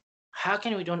 How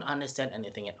can we don't understand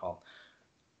anything at all?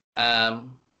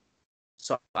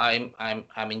 So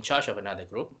I'm in charge of another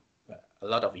group, a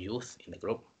lot of youth in the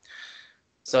group.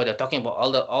 So they're talking about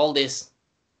all this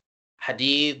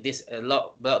hadith, this a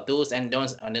lot about do's and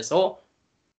don'ts, and so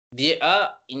they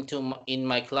are in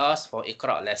my class for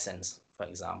Iqra lessons, for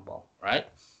example, right?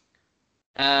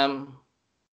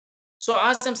 So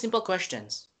I ask them simple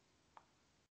questions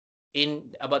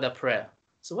about the prayer.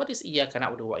 So what is Iyyaka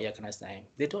na'budu wa iyyaka nasta'in?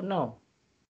 They don't know.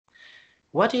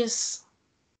 What is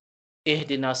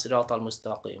Ihdina siratal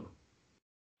mustaqim?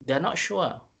 They're not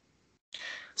sure.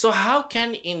 So how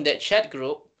can in that chat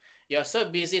group you're so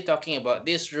busy talking about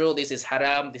this rule, this is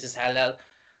haram, this is halal,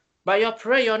 but your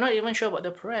prayer, you're not even sure about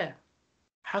the prayer.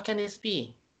 How can this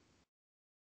be?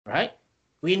 Right?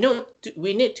 We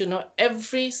need to know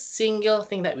every single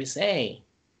thing that we say.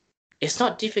 It's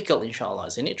not difficult, inshallah,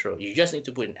 isn't it true? You just need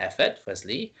to put in effort,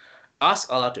 firstly,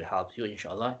 ask Allah to help you,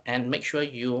 inshallah, and make sure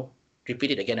you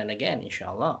repeat it again and again,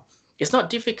 inshallah. It's not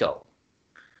difficult.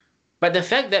 But the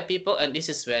fact that people, and this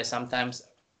is where sometimes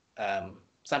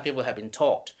some people have been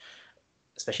taught,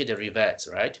 especially the reverts,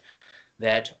 right?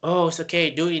 That, oh, it's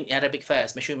okay, do it in Arabic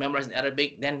first. Make sure you memorize in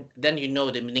Arabic, then you know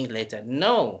the meaning later.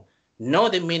 No, know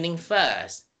the meaning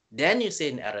first, then you say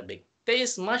in Arabic. That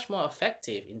is much more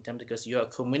effective in terms because you are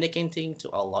communicating to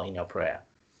Allah in your prayer.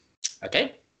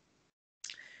 Okay?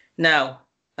 Now,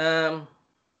 the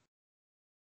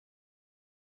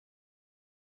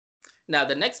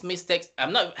next mistake,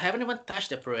 haven't even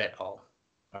touched the prayer at all.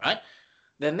 All right?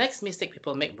 The next mistake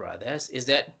people make, brothers, is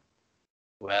that,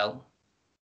 well,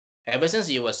 ever since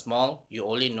you were small, you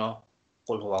only know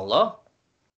Qul Huwallah,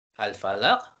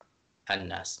 Al-Falaq,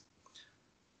 An-Nas.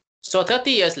 So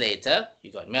 30 years later,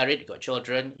 you got married, you got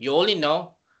children, you only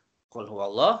know Qul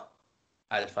Huwallah,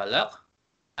 Al-Falaq,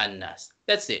 An-Nas.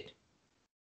 That's it.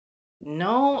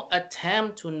 No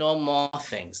attempt to know more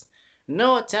things.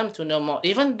 No attempt to know more.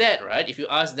 Even that, right? If you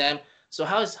ask them, so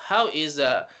how is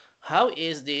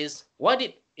this? What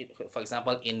did it, for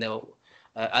example, in the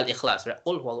Al-Ikhlas, right?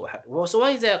 Qul Huwallahu Ahad. So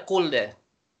why is there a Qul there?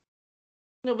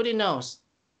 Nobody knows.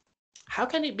 How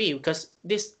can it be? Because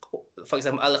this, for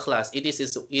example, Al-Ikhlas, it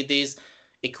is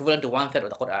equivalent to 1/3 of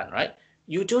the Quran, right?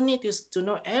 You don't need to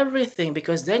know everything,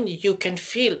 because then you can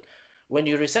feel when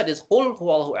you recite this Qul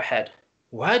Huwallahu Ahad.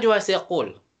 Why do I say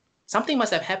Qul? Something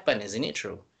must have happened, isn't it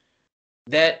true?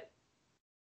 That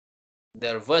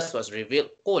the verse was revealed,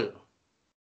 Qul.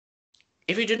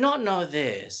 If you do not know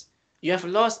this, you have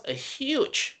lost a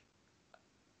huge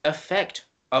effect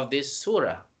of this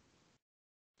surah,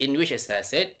 in which, as I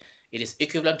said, it is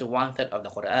equivalent to 1/3 of the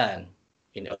Quran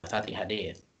in authentic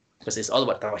hadith, because it's all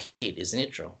about tawheed, isn't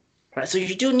it true? Right? So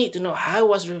you do need to know how it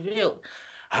was revealed,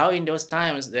 how in those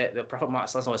times the Prophet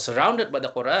Muhammad was surrounded by the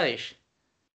Quraysh,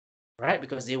 right?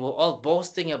 Because they were all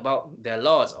boasting about their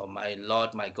lords. Oh, my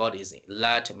Lord, my God is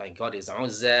Lat, my God is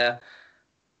Uzza.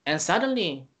 And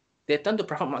suddenly they turned to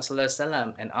Prophet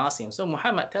Muhammad and asked him, so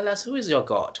Muhammad, tell us, who is your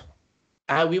God?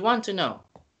 We want to know.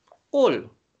 Qul.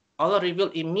 Allah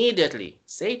revealed immediately,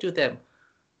 say to them,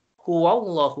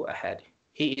 Huwallahu Ahad.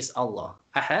 He is Allah.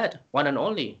 Ahad, one and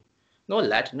only. No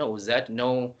Lat, no Uzzat,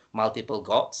 no multiple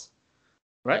gods.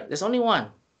 Right? There's only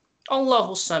one.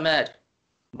 Allahu Samad.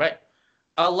 Right?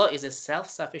 Allah is a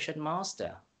self-sufficient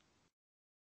master.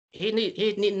 He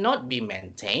need not be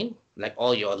maintained. Like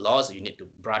all your laws, you need to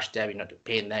brush them, you need to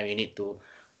paint them, you need to,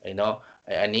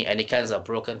 any kinds of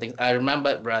broken things. I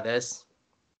remember, brothers,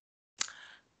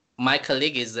 my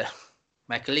colleague is a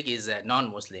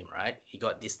non-Muslim, right? He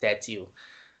got this tattoo,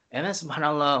 and then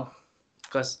subhanallah,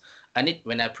 because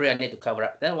when I pray, I need to cover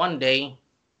up. Then one day,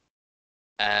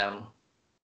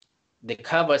 the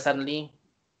cover suddenly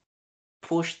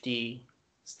pushed the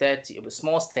statue, a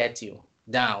small statue,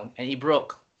 down, and it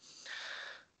broke.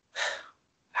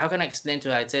 How can I explain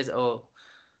to her? It says, oh,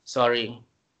 sorry,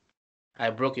 I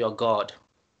broke your God.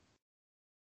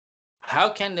 How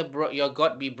can your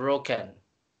God be broken?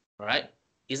 Right?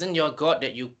 Isn't your God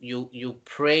that you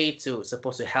pray to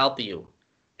supposed to help you?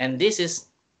 And this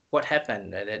is what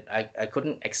happened that I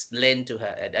couldn't explain to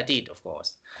her. I did, of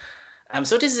course.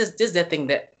 So this is the thing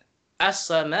that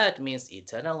As-Samad means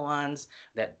eternal ones,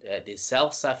 that is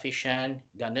self-sufficient.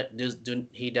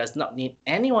 He does not need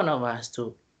any one of us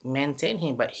to maintain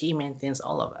him, but he maintains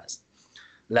all of us.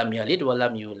 Lam yalid wa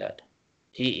lam yulad.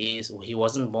 He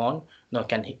wasn't born, nor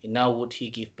would he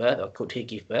give birth, or could he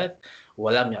give birth?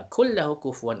 Walam yakul lahu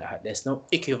kufuwan ahad. There's no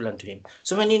equivalent to him.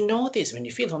 So when you know this, when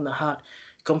you feel from the heart,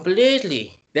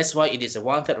 completely, that's why it is a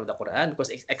 1/3 of the Quran, because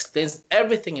it explains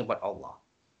everything about Allah.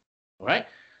 Right?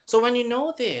 So when you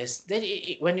know this, then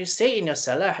when you say in your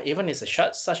salah, even it's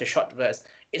such a short verse,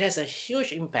 it has a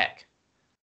huge impact.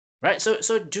 Right?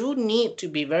 So do need to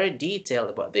be very detailed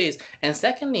about this. And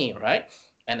secondly, right,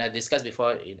 and I discussed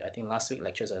before, I think last week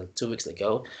lectures or 2 weeks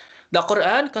ago, The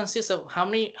Quran consists of how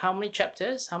many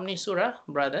chapters? How many surah,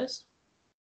 brothers?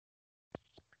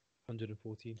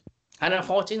 114.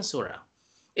 114 surah.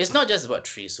 It's not just about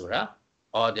 3 surah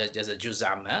or there's just a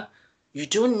juz'ama. You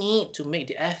do need to make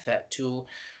the effort to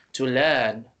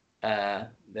learn the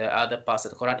other parts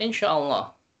of the Quran,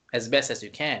 inshallah, as best as you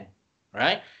can,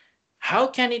 right? How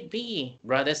can it be,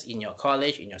 brothers, in your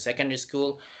college, in your secondary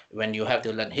school, when you have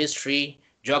to learn history,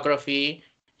 geography,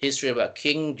 history about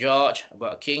King George,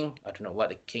 about King, I don't know what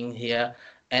the king here,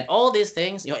 and all these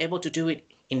things, you're able to do it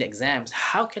in the exams.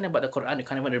 How can about the Quran, you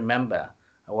can't even remember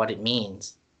what it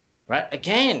means, right?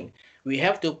 Again, we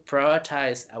have to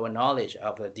prioritize our knowledge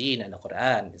of the Deen and the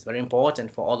Quran. It's very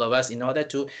important for all of us in order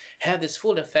to have this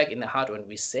full effect in the heart when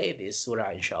we say this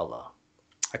surah, inshallah.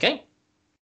 Okay?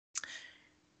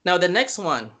 Now the next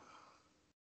one,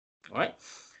 all right?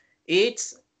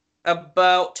 It's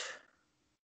about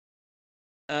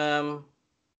some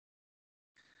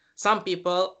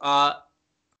people are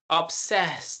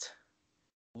obsessed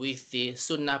with the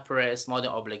sunnah prayers more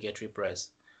than obligatory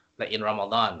prayers. Like in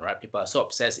Ramadan, right? People are so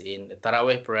obsessed in the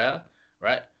Tarawih prayer,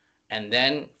 right? And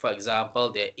then, for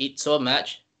example, they eat so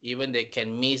much, even they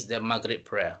can miss the Maghrib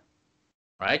prayer,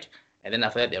 right? And then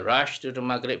after that, they rush to the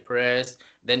Maghrib prayers.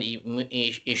 Then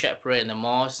Isha prayer in the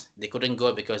mosque, they couldn't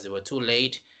go because they were too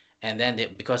late. And then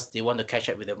because they want to catch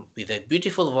up with the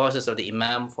beautiful voices of the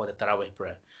Imam for the Tarawih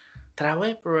prayer.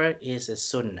 Tarawih prayer is a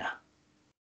sunnah.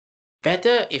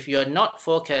 Better if you're not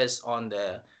focused on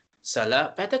the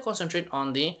Salah, better concentrate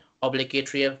on the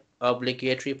obligatory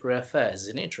prayer first,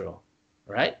 isn't it true?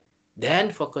 Right?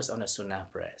 Then focus on the sunnah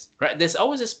prayers. Right? There's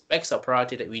always aspects of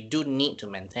priority that we do need to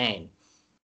maintain.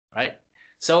 Right?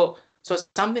 So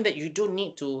something that you do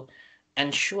need to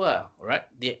ensure, right?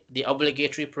 The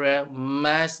obligatory prayer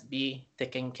must be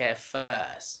taken care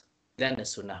first. Then the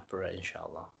sunnah prayer,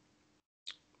 inshallah.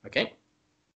 Okay?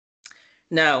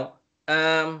 Now,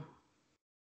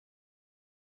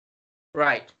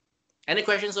 right. Any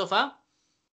questions so far?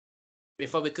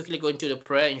 Before we quickly go into the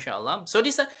prayer, inshallah. So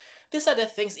these are the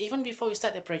things, even before you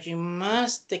start the prayer, you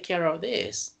must take care of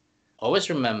this. Always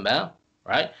remember,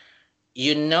 right?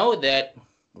 You know that,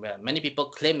 well, many people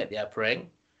claim that they are praying,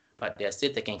 but they are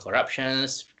still taking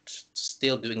corruptions,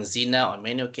 still doing zina on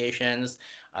many occasions,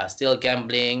 are still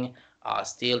gambling, are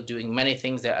still doing many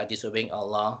things that are disobeying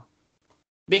Allah.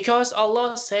 Because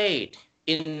Allah said,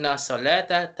 Inna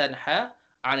salata tanha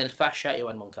anil fahsha'i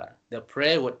wal munkar. The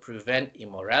prayer would prevent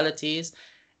immoralities,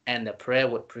 and the prayer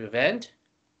would prevent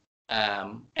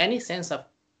any sense of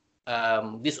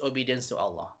disobedience to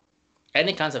Allah,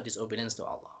 any kinds of disobedience to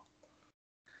Allah.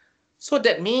 So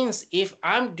that means if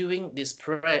I'm doing this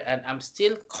prayer and I'm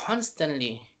still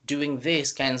constantly doing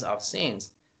these kinds of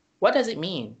sins, what does it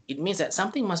mean? It means that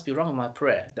something must be wrong with my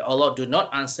prayer. That Allah do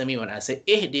not answer me when I say,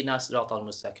 Ihdina siratal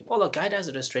mustaqim. Allah guide us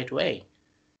to the straight way.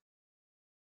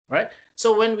 Right?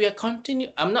 So when we are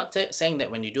I'm not saying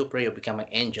that when you do pray, you become an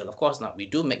angel. Of course not. We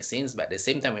do make sins, but at the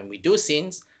same time, when we do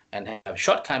sins and have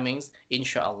shortcomings,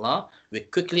 inshallah, we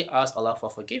quickly ask Allah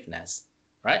for forgiveness.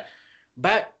 Right?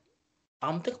 But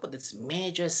I'm thinking about this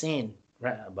major sin,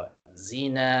 right? About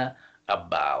zina,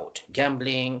 about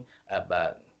gambling,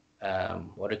 about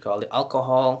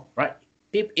alcohol, right?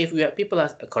 If we have people are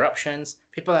corruptions,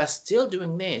 people are still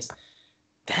doing this,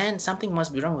 then something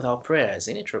must be wrong with our prayers,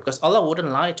 isn't it true? Because Allah wouldn't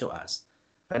lie to us.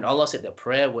 And Allah said the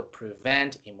prayer would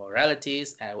prevent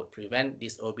immoralities and would prevent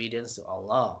disobedience to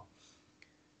Allah.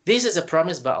 This is a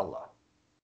promise by Allah,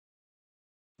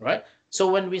 right? So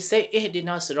when we say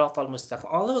Ihdina siratal mustaqim,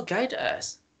 Allah will guide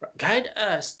us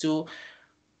to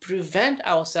prevent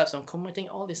ourselves from committing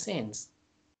all the sins.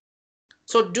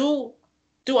 So do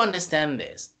understand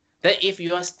this, that if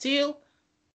you are still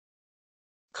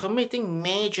committing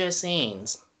major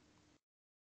sins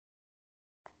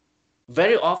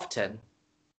very often,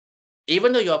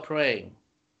 even though you are praying,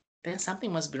 then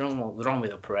something must be wrong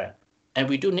with your prayer. And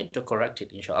we do need to correct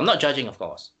it, inshallah. I'm not judging, of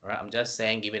course, right? I'm just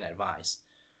saying, giving advice.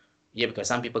 Yeah, because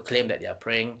some people claim that they are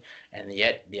praying and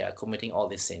yet they are committing all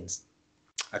these sins.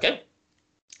 Okay?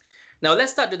 Now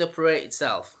let's start with the prayer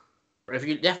itself. If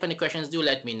you have any questions, do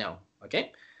let me know.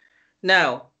 Okay?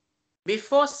 Now,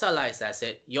 before Salah, as I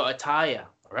said, your attire,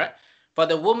 right? For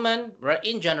the woman, right,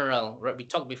 in general, right, we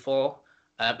talked before,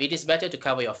 it is better to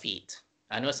cover your feet.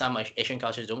 I know some Asian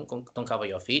cultures don't cover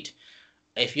your feet.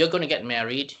 If you're going to get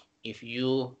married, if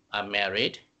you are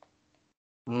married,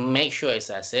 make sure, as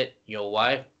I said, your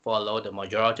wife follow the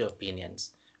majority of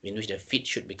opinions in which the feet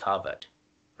should be covered,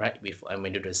 right? Before and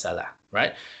when you do the Salah,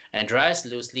 right? And dress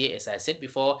loosely, as I said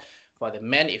before. For the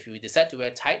men, if you decide to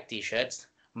wear tight t-shirts,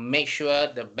 make sure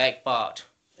the back part.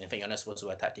 In fact, you're not supposed to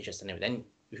wear tight t-shirts anyway. Then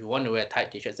if you want to wear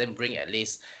tight t-shirts, then bring at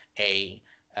least a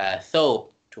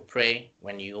thobe to pray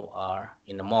when you are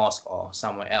in the mosque or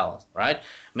somewhere else, right?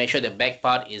 Make sure the back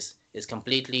part is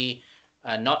completely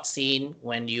not seen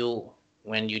when you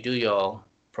do your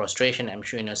prostration. I'm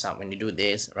sure you know some when you do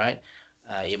this, right?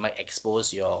 It might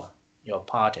expose your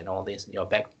part and all this, your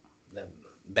the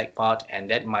back part, and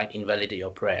that might invalidate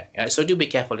your prayer. Right? So do be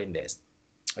careful in this.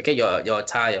 Okay, your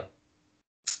attire.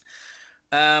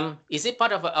 Is it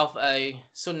part of a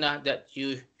sunnah that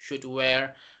you should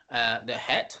wear the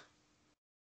hat?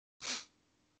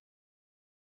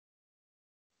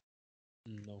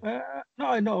 No. No,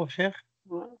 I know, Sheikh.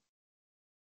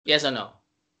 Yes or no?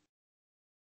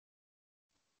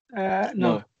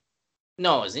 No.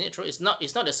 No, isn't it true? It's not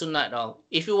a sunnah at all.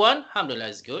 If you want, alhamdulillah,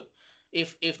 is good.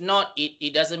 If not,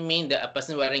 it doesn't mean that a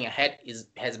person wearing a hat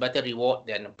has better reward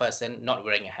than a person not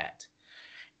wearing a hat.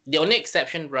 The only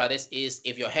exception, brothers, is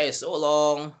if your hair is so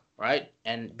long, right,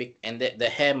 and the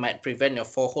hair might prevent your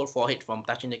whole forehead from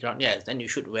touching the ground. Yes, then you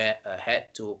should wear a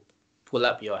hat to pull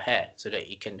up your hair so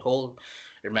that it can hold.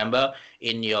 Remember,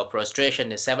 in your prostration,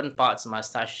 the 7 parts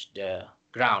must touch the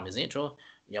ground. Isn't it true?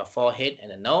 Your forehead and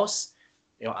the nose,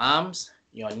 your arms,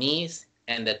 your knees,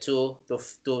 and the two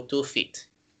feet,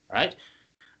 right?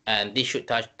 And this should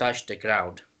touch the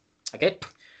ground. Okay.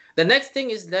 The next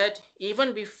thing is that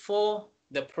even before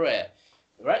the prayer,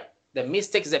 right? The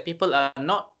mistakes that people are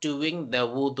not doing the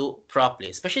wudu properly,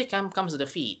 especially comes to the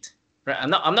feet. Right? I'm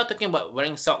not talking about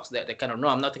wearing socks that kind of, no,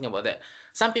 I'm not talking about that.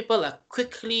 Some people are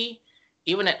quickly,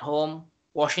 even at home,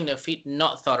 washing their feet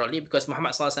not thoroughly, because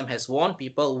Muhammad SAW has warned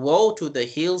people, woe to the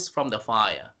heels from the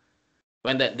fire.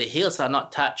 When the heels are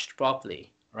not touched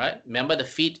properly, right? Remember, the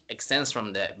feet extends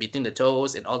from between the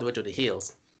toes and all the way to the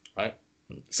heels, right?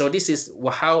 So this is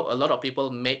how a lot of people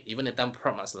made, even the time of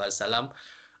Prophet ﷺ,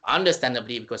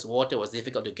 understandably, because water was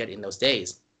difficult to get in those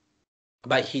days.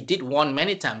 But he did warn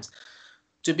many times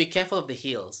to be careful of the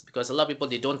heels, because a lot of people,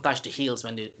 they don't touch the heels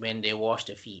when they wash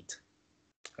their feet.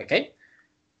 Okay.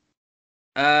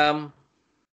 The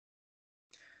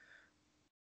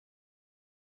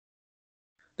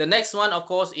next one, of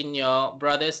course, in your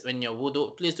brothers, when your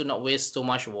wudu, please do not waste so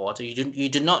much water. You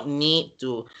do not need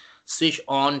to switch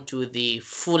on to the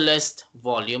fullest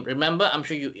volume. Remember, I'm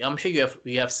sure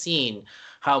you have seen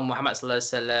how Muhammad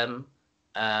SAW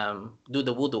do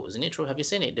the wudu, isn't it true? Have you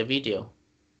seen it, the video?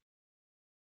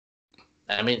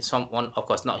 I mean, someone, of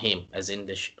course, not him, as in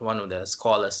one of the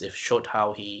scholars, have showed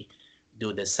how he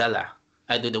do the salah.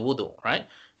 I do the wudu, right?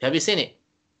 Have you seen it?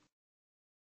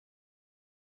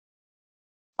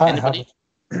 Anybody?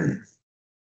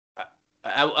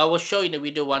 I will show you the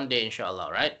video one day,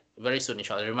 inshallah, right? Very soon,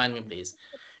 inshallah. Remind me, please.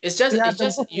 It's just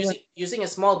using a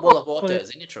small bowl of water,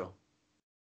 isn't it true?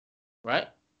 Right?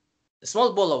 A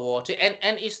small bowl of water,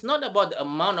 and it's not about the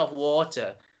amount of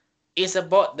water. It's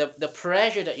about the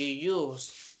pressure that you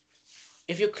use.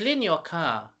 If you clean your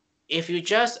car, if you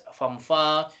just from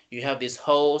far, you have this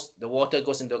hose, the water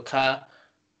goes into the car,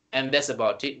 and that's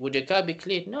about it. Would your car be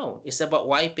clean? No. It's about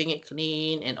wiping it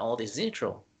clean and all this, isn't it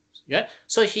true? Yeah.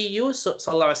 So he used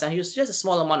he used just a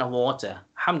small amount of water.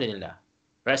 Alhamdulillah.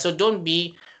 Right. So don't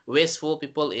be wasteful.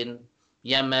 People in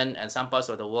Yemen and some parts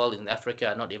of the world in Africa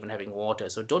are not even having water.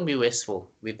 So don't be wasteful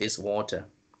with this water.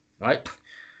 Right.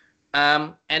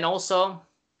 And also,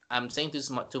 I'm saying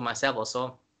this to myself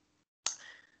also.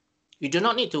 You do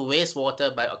not need to waste water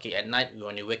by, okay, at night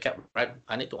when you wake up, right?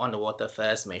 I need to on the water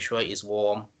first, make sure it's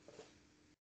warm.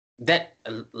 That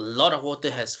a lot of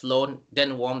water has flown,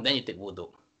 then warm, then you take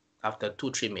wudu after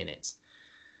 2-3 minutes.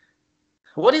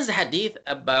 What is the hadith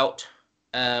about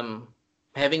having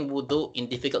wudu in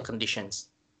difficult conditions,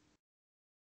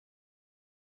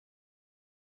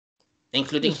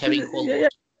 including having cold water?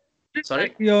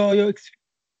 Sorry? Your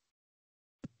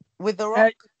with the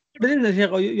rock. But isn't it,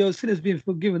 Sheikh, your sin has been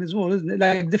forgiven as well, isn't it?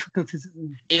 Like difficulties.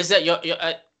 Is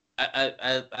that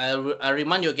I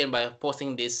remind you again by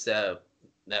posting this the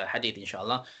hadith,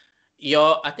 inshallah.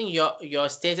 I think your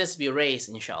status be raised,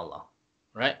 inshallah,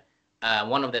 right?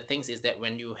 One of the things is that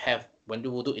when you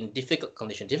wudu in difficult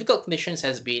conditions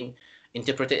has been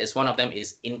interpreted as one of them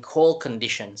is in cold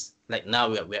conditions, like now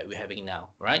we're having now,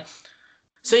 right?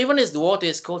 So even if the water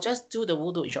is cold, just do the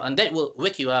wudu, inshallah, and that will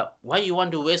wake you up. Why you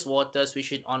want to waste water?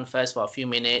 Switch it on first for a few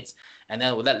minutes, and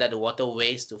then we'll let the water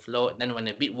waste to flow. And then when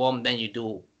a bit warm, then you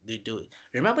do it.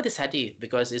 Remember this hadith,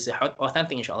 because it's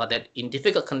authentic, inshallah, that in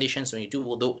difficult conditions when you do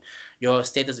wudu, your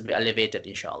status will be elevated,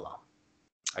 inshallah.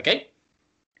 Okay.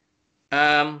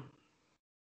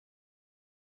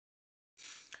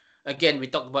 Again, we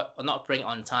talked about not praying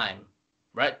on time,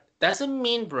 right? Doesn't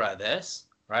mean, brothers,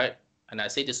 right? And I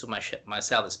say this to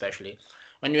myself especially,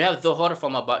 When you have Dhuhr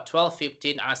from about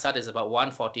 12:15, Asr is about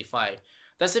 1:45.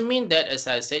 Doesn't mean that, as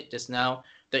I said just now,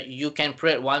 that you can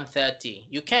pray at 1:30.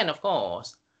 You can, of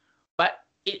course, but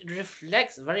it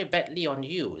reflects very badly on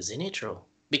you, isn't it true?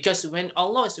 Because when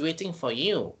Allah is waiting for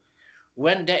you,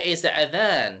 when there is the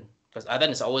adhan, because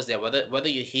adhan is always there, whether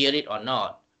you hear it or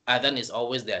not, adhan is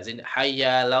always there.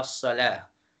 Hayya ala salah,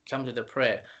 come to the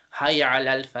prayer. Hayya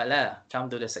ala falah,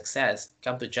 come to the success,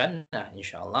 come to Jannah,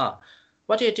 inshallah.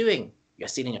 What are you doing? You're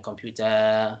sitting on your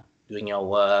computer, doing your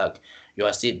work. You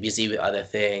are still busy with other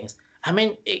things. I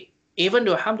mean, even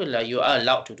though, alhamdulillah, you are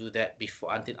allowed to do that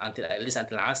before until at least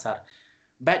until Asr,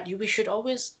 but we should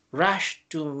always rush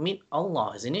to meet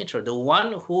Allah, isn't it true? The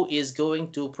one who is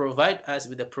going to provide us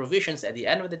with the provisions at the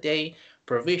end of the day,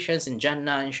 provisions in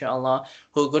Jannah, inshallah,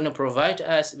 who are going to provide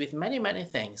us with many, many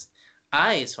things.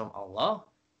 Eyes from Allah,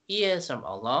 ears from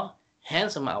Allah,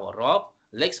 hands from our Rabb,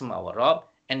 legs from our Rabb,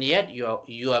 and yet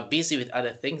you are busy with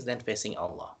other things than facing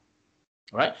Allah.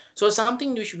 Right? So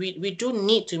something which we do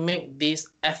need to make this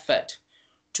effort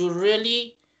to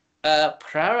really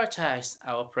prioritize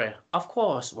our prayer. Of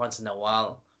course, once in a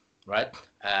while, right?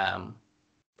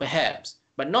 Perhaps,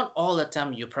 but not all the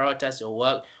time. You prioritize your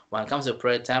work. When it comes to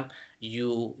prayer time,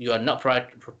 you are not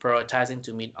prioritizing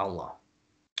to meet Allah.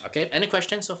 Okay. Any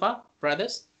questions so far,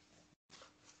 brothers?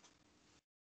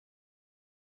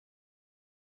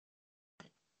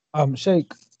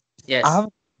 Sheikh, Yes. I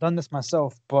haven't done this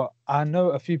myself, but I know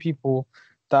a few people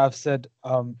that have said,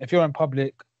 if you're in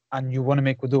public and you want to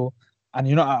make wudu and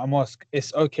you're not at a mosque,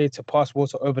 it's okay to pass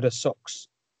water over the socks.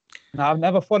 Now, I've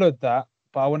never followed that,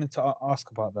 but I wanted to ask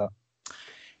about that.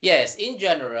 Yes, in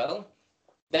general,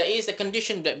 there is a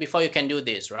condition that before you can do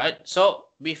this, right? So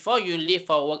before you leave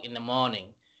for work in the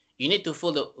morning, you need to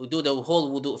do the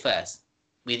whole wudu first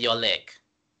with your leg.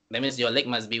 That means your leg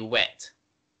must be wet,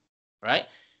 right?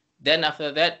 Then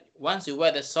after that, once you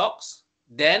wear the socks,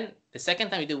 then the second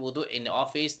time you do wudu in the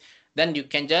office, then you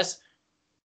can just,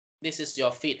 this is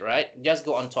your feet, right? Just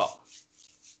go on top.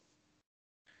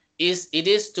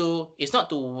 It's not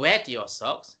to wet your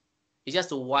socks, it's just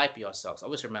to wipe your socks.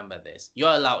 Always remember this.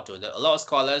 You're allowed to. A lot of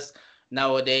scholars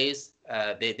nowadays,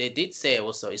 they did say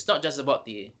also, it's not just about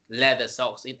the leather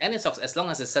socks. In any socks, as long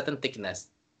as a certain thickness.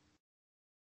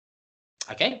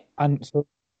 Okay? And so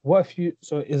what if you,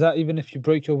 so is that even if you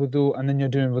break your wudu and then you're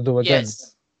doing wudu again?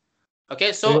 Yes.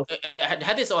 Okay, so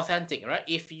hadith is authentic, right?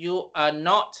 If you are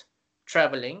not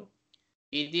traveling,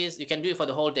 you can do it for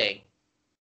the whole day.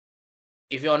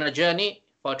 If you're on a journey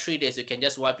for 3 days, you can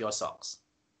just wipe your socks.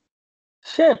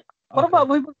 Sheikh, what Okay. about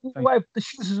people who wipe the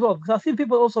shoes as well? Because I've seen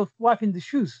people also wiping the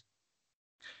shoes.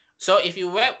 So if you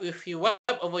wipe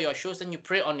over your shoes, then you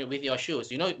pray with your shoes.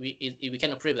 You know, we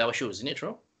cannot pray with our shoes, isn't it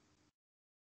true?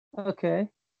 Okay.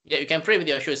 Yeah, you can pray with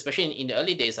your shoes, especially in the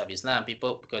early days of Islam.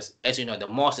 People, because as you know, the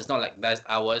mosque is not like that's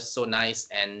ours, so nice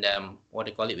and what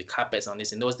do you call it, with carpets on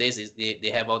this. In those days,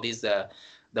 they have all these.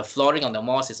 The flooring on the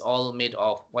mosque is all made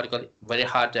of what do you call it, very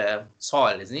hard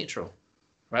soil, isn't it true?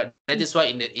 Right. That is why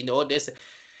in the old days,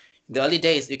 the early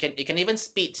days, you can even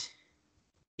spit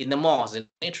in the mosque, isn't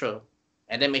it true?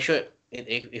 And then make sure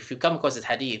if you come across this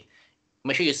hadith,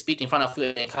 make sure you spit in front of you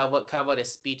and cover the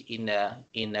spit in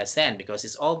sand, because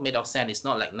it's all made of sand. It's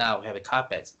not like now we have a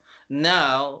carpet.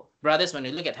 Now, brothers, when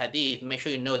you look at hadith, make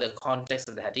sure you know the context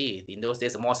of the hadith. In those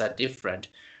days, the mosques are different.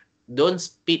 Don't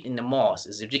spit in the mosque.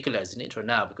 It's ridiculous, isn't it true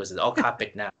now? Because it's all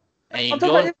carpet now. And you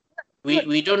don't.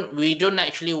 We don't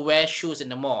actually wear shoes in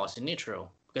the mosque, isn't it true?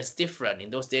 Because it's different in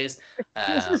those days.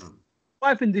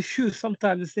 Wiping the shoes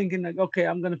sometimes thinking like, okay,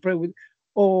 I'm gonna pray with,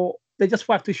 or they just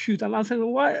wipe the shoes, and I'm saying,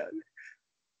 why?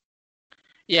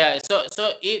 Yeah, so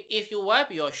if you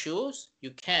wipe your shoes,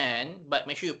 you can, but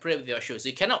make sure you pray with your shoes.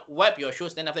 You cannot wipe your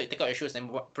shoes, then after you take out your shoes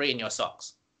and pray in your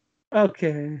socks.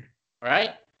 Okay.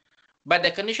 Right? But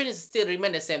the condition is still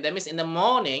remain the same. That means in the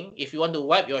morning, if you want to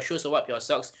wipe your shoes or wipe your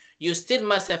socks, you still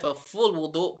must have a full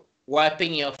wudu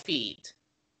wiping your feet.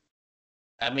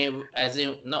 I mean, as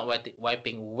in not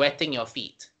wiping, wetting your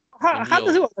feet. How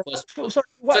does it work? So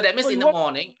that means in the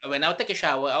morning, when I take a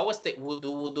shower, I always take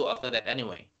wudu after that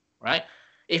anyway, right?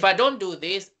 If I don't do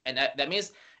this, and that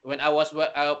means when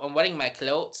I'm wearing my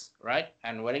clothes, right,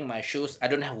 and wearing my shoes, I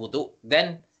don't have wudu,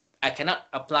 then I cannot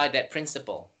apply that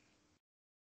principle.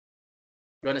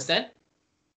 You understand?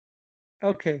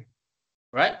 Okay.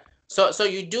 Right. So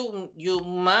you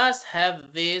must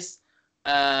have this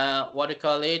what do you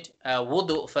call it,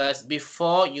 wudu first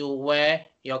before you wear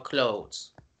your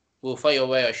clothes, before you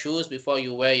wear your shoes, before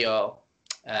you wear your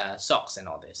socks and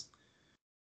all this.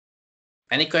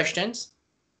 Any questions?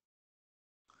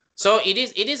 So it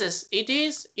is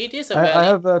a I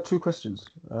have 2 questions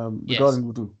regarding Yes.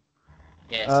 wudu.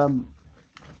 Yes.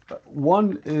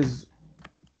 One is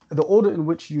the order in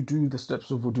which you do the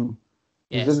steps of wudu.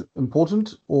 Is Yes. it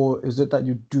important, or is it that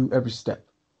you do every step?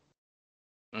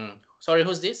 Sorry,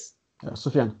 who's this?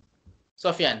 Sufyan.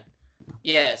 Sofyan.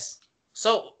 Yes.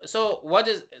 So what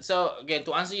is so again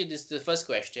to answer you this the first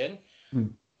question,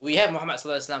 we have Muhammad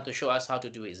Sallallahu Alaihi Wasallam to show us how to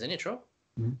do it, isn't it true?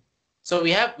 So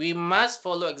we must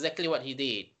follow exactly what he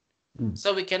did.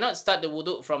 So we cannot start the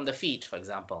wudu from the feet, for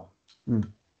example.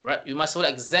 Right? We must follow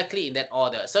exactly in that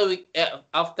order. So we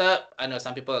after I know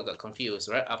some people got confused,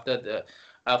 right?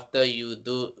 After you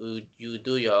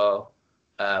do your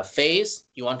face,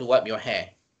 you want to wipe your hair.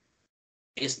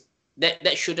 Is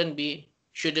that shouldn't be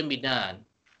done,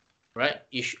 right?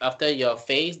 After your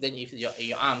face, then if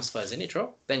your arms first, isn't it true?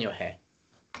 Then your hair.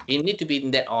 You need to be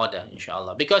in that order,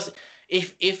 inshallah. Because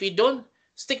if we don't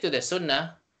stick to the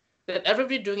sunnah, then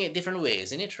everybody doing it different ways,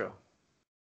 isn't it true?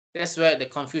 That's where the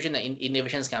confusion and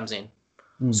innovations comes in.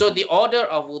 So the order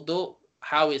of wudu,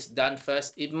 how it's done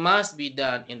first, it must be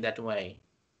done in that way.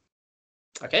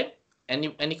 Okay.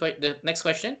 The next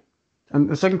question? And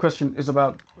the second question is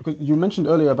about, because you mentioned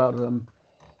earlier about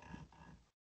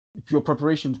your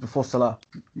preparations before Salah,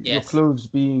 your Yes. clothes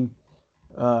being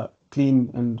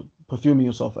clean and perfuming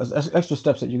yourself as extra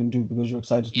steps that you can do because you're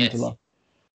excited to meet Yes. Allah.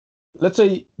 Let's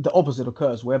say the opposite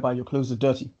occurs, whereby your clothes are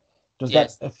dirty. Does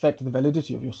Yes. that affect the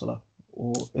validity of your Salah,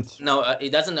 or it's No, it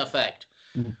doesn't affect.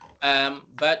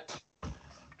 But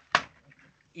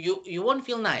you won't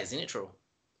feel nice, isn't it true?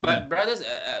 But brothers,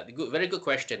 very good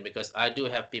question, because I do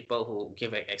have people who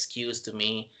give an excuse to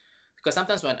me, because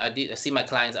sometimes when I see my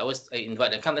clients, I always invite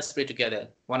them, come, let's pray together.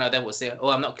 One of them will say, oh,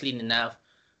 I'm not clean enough.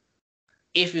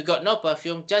 If you got no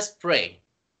perfume, just pray,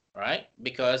 right?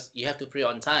 Because you have to pray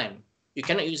on time. You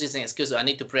cannot use this as an excuse. I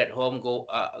need to pray at home,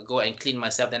 go and clean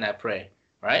myself, then I pray,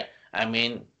 right? I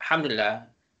mean, alhamdulillah,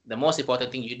 the most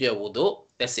important thing you do a wudu,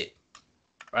 that's it,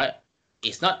 right?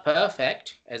 It's not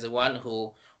perfect as the one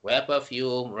who wear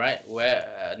perfume, right?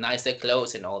 Wear nicer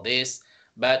clothes and all this,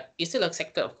 but it's still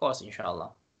accepted, of course,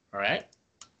 inshallah. All right.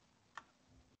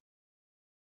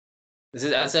 Does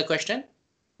this answer the question?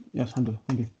 yes, alhamdulillah.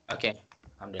 Thank you. Okay,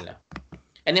 alhamdulillah.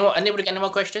 Anybody got any more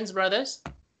questions, brothers?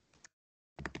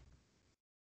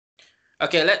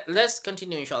 Okay, let's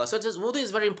continue, inshallah. So this wudu is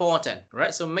very important,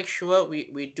 right? So make sure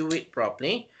we do it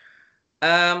properly.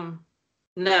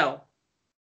 Now,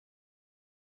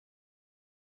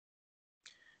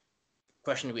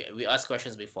 question we asked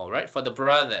questions before, right? For the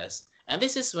brothers, and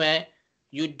this is where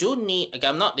you do need,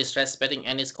 again, I'm not disrespecting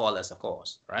any scholars, of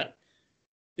course, right?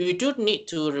 You do need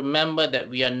to remember that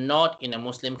we are not in a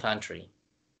Muslim country,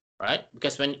 right?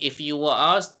 Because if you were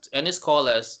asked any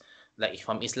scholars, like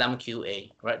from Islam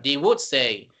QA, right, they would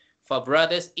say, for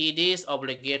brothers, it is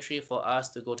obligatory for us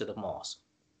to go to the mosque.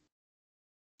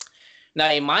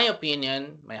 Now, in my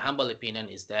opinion, my humble opinion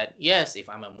is that, yes, if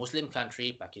I'm a Muslim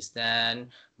country, Pakistan,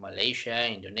 Malaysia,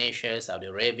 Indonesia, Saudi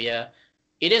Arabia,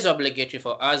 it is obligatory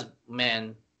for us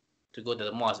men to go to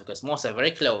the mosque, because mosques are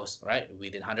very close, right?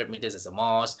 Within 100 meters is a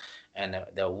mosque, and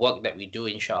the work that we do,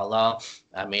 inshallah,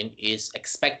 I mean, is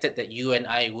expected that you and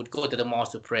I would go to the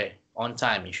mosque to pray on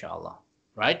time, inshallah,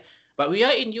 right? But we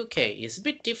are in UK, it's a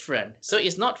bit different. So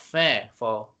it's not fair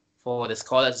for the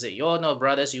scholars to say, oh no,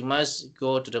 brothers, you must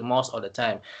go to the mosque all the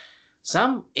time.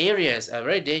 Some areas are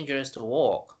very dangerous to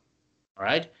walk,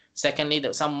 right? Secondly,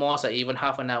 some mosques are even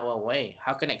half an hour away.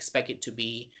 How can I expect it to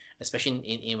be, especially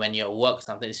in when you're at work,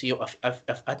 something? So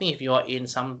I think if you are in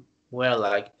somewhere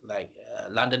like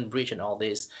London Bridge and all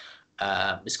this,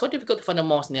 it's quite difficult to find a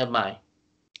mosque nearby,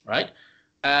 right?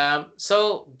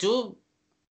 So do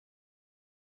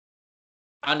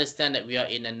understand that we are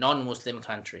in a non-Muslim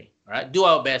country, right? Do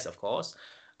our best, of course.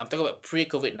 I'm talking about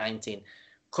pre-COVID-19.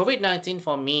 COVID-19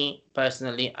 for me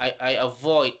personally, I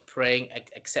avoid praying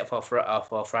except for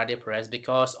Friday prayers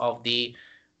because of the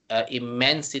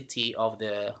immensity of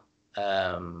the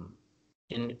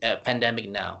pandemic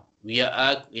now. We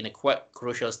are in a quite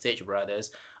crucial stage,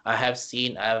 brothers. I've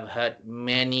heard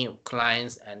many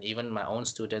clients and even my own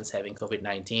students having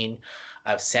COVID-19.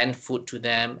 I've sent food to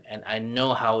them, and I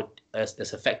know how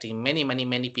it's affecting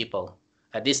many people.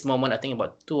 At this moment, I think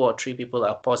about 2 or 3 people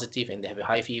are positive and they have a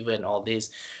high fever and all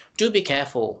this. Do be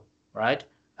careful, right?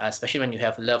 Especially when you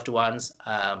have loved ones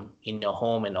in your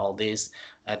home and all this,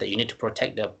 that you need to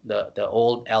protect the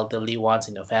old elderly ones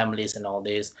in your families and all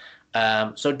this.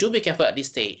 So do be careful at this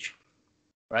stage,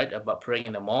 right, about praying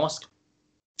in the mosque.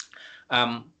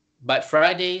 But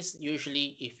Fridays,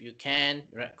 usually, if you can,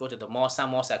 right, go to the mosque. Some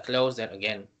mosques are closed, then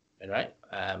again, right,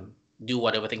 do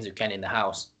whatever things you can in the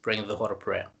house, praying the whole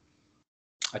prayer.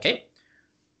 Okay.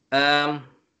 Now,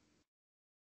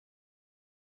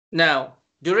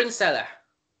 during Salah,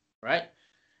 right,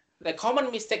 the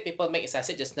common mistake people make, as I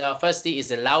said just now, firstly is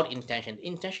the loud intention.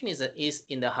 Intention is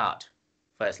in the heart.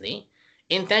 Firstly,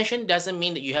 intention doesn't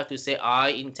mean that you have to say, I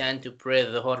intend to pray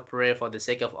the whole prayer for the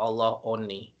sake of Allah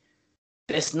only.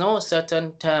 There's no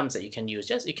certain terms that you can use.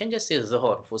 You can just say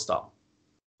Zuhur, full stop,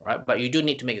 right? But you do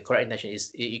need to make a correct intention.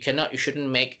 You shouldn't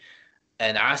make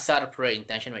an Asar prayer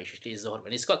intention when actually is Zuhur.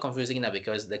 And it's quite confusing now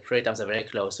because the prayer times are very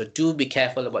close. So do be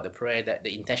careful about the prayer,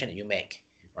 the intention that you make,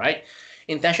 right?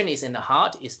 Intention is in the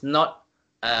heart. It's not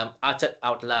uttered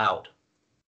out loud,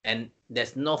 and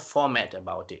there's no format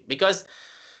about it, because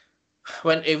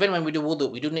even when we do wudu,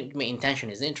 we do need to make intention,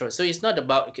 isn't it true? So it's not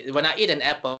about, when I eat an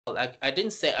apple, I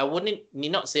didn't say,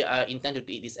 need not say I intend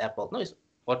to eat this apple. No, it's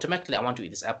automatically I want to eat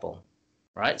this apple,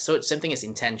 right? So it's same thing as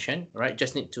intention, right?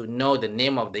 Just need to know the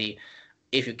name of the,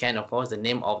 if you can, of course, the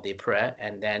name of the prayer,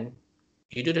 and then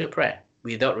you do the prayer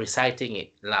without reciting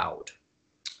it loud.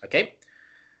 Okay.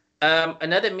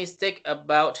 Another mistake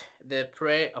about the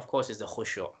prayer, of course, is the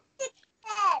khushu'.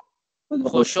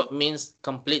 Khushu' means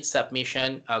complete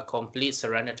submission, complete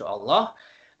surrender to Allah.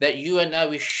 That you and I,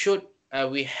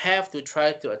 we have to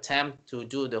try to attempt to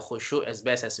do the khushu' as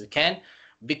best as we can,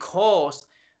 because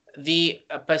the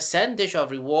percentage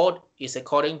of reward is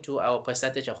according to our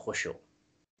percentage of khushu'.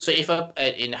 So if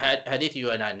in hadith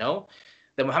you and I know,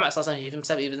 that Muhammad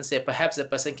himself even said perhaps the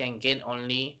person can gain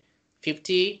only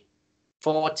 50,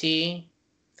 40,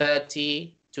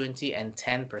 30, 20, and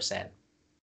 10%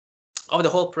 of the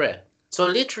whole prayer. So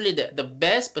literally the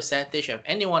best percentage of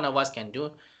any one of us can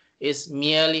do is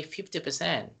merely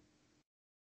 50%,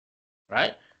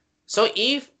 right? So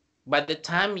if by the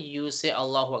time you say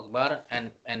Allahu Akbar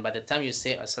and by the time you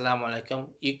say Assalamu Alaikum,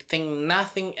 you think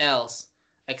nothing else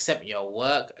except your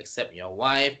work, except your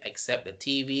wife, except the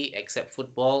TV, except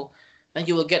football, then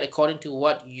you will get according to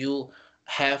what you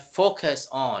have focused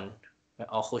on,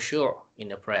 or khushu' in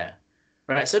the prayer,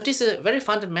 right? So this is very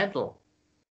fundamental.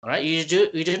 All right, you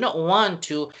do not want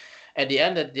to, at the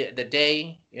end of the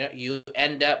day, you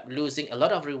end up losing a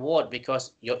lot of reward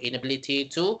because your inability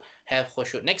to have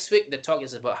khushu'. Next week, the talk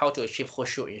is about how to achieve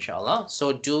khushu', inshallah.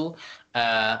 So do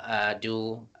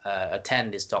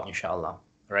attend this talk, inshallah.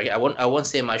 Right? I won't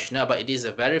say much now, but it is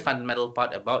a very fundamental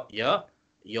part about your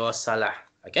salah.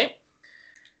 Okay.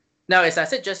 Now, as I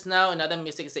said just now, another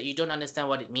mistake is that you don't understand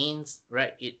what it means,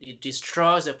 right? It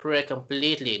destroys the prayer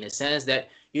completely, in the sense that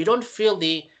you don't feel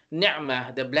the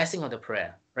ni'mah, the blessing of the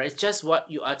prayer, right? It's just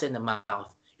what you utter in the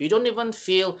mouth. You don't even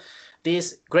feel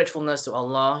this gratefulness to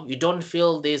Allah. You don't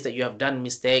feel this, that you have done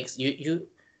mistakes.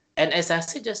 And as I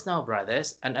said just now,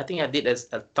 brothers, and I think I did a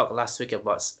talk last week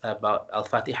about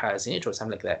Al-Fatiha, isn't it, or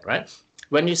something like that, right?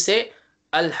 When you say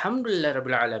Alhamdulillah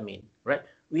Rabbil Alameen, right?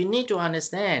 We need to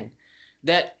understand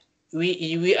that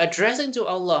we are addressing to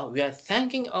Allah, we are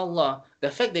thanking Allah. The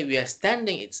fact that we are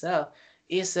standing itself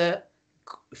is a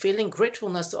feeling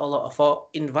gratefulness to Allah for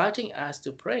inviting us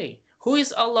to pray. Who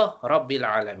is Allah? Rabbil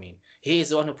Alameen. He is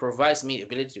the one who provides me the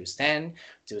ability to stand,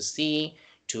 to see,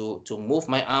 to move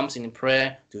my arms in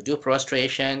prayer, to do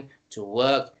prostration, to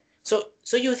work. So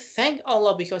you thank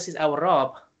Allah because He's our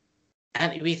Rabb.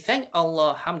 And we thank Allah,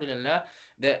 alhamdulillah,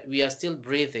 that we are still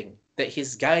breathing, that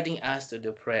He's guiding us to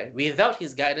the prayer. Without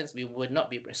His guidance, we would not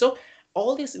be praying. So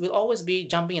all this will always be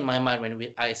jumping in my mind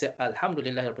when I say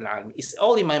Alhamdulillah Rabbil Alamin. It's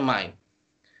all in my mind.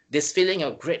 This feeling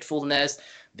of gratefulness,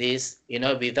 this,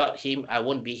 without Him, I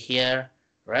won't be here,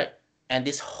 right? And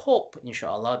this hope,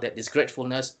 inshallah, that this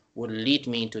gratefulness will lead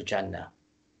me into Jannah.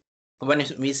 When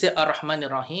we say Ar-Rahman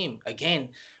Ar-Rahim,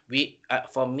 again,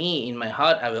 for me, in my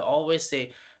heart, I will always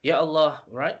say, Ya Allah,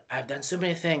 right? I've done so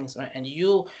many things, right? And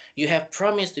you have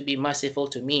promised to be merciful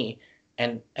to me.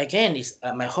 And again, it's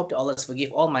my hope that Allah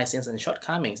forgive all my sins and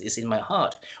shortcomings is in my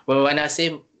heart. But when I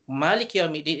say Malik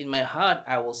Yawmiddin in my heart,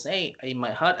 I will say,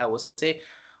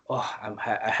 oh,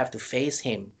 I have to face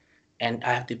Him, and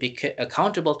I have to be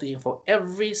accountable to Him for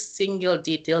every single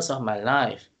details of my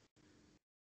life.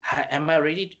 Am I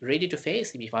ready to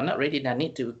face Him? If I'm not ready, then I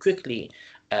need to quickly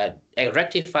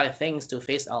rectify things to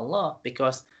face Allah,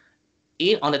 because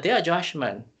on the day of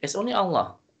judgment, it's only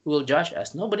Allah who will judge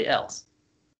us, nobody else,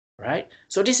 right?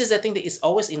 So this is the thing that is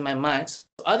always in my mind. So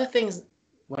other things,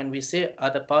 when we say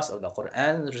other parts of the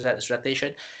Quran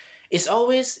recitation, it's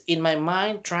always in my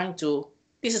mind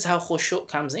this is how khushu'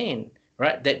 comes in,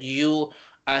 right? That you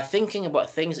are thinking about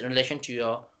things in relation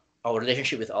to our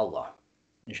relationship with Allah,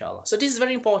 inshallah. So this is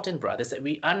very important, brothers, that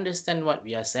we understand what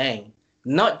we are saying.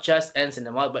 Not just ends in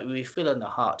the mouth, but we feel in the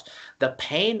heart the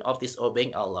pain of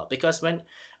disobeying Allah. Because when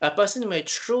a person may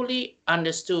truly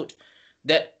understood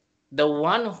that the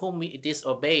one whom we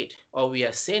disobeyed or we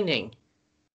are sinning,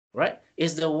 right,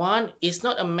 is the one, it's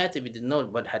not a matter, we didn't know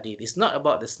about hadith. It's not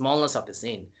about the smallness of the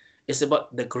sin. It's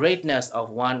about the greatness of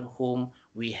one whom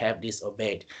we have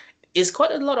disobeyed. It's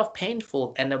quite a lot of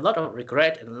painful and a lot of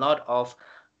regret and a lot of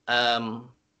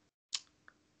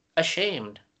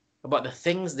ashamed about the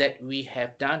things that we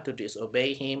have done to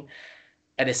disobey him.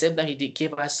 At the same time, he did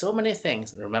give us so many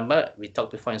things. Remember, we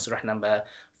talked before in Surah number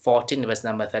 14, verse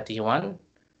number 31.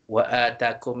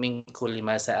 وَآتَاكُم مِّن كُلِّ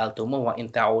مَا سَأَلْتُمُوهُ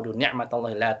وَإِن تَعُودُوا نِعْمَةَ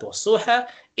اللَّهِ لَا تُحْصُوهَا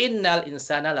إِنَّ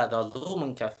الْإِنسَانَ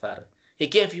لَظَلُومٌ كَفَّارٌ. He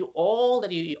gave you all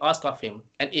that you asked of him.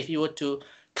 And if you were to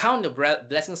count the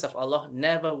blessings of Allah,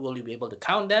 never will you be able to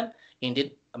count them.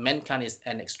 Indeed, mankind is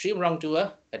an extreme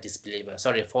wrongdoer, a disbeliever.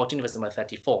 Sorry, 14, verse number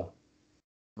 34.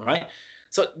 All right?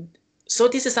 So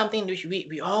this is something which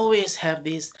we always have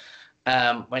this,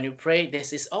 when you pray,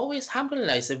 this is always,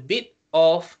 alhamdulillah, it's a bit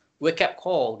of wake-up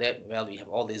call that, well, we have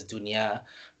all this dunya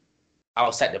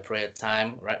outside the prayer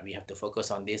time, right? We have to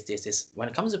focus on this. When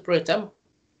it comes to prayer time,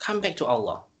 come back to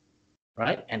Allah,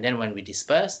 right? And then when we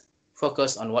disperse,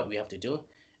 focus on what we have to do.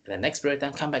 And the next prayer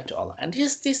time, come back to Allah. And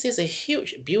this is a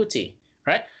huge beauty,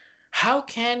 right? How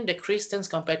can the Christians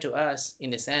compare to us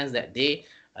in the sense that they,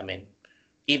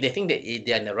 if they think that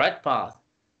they're in the right path,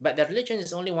 but their religion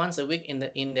is only once a week in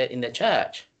the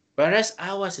church, whereas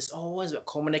ours is always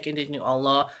communicating with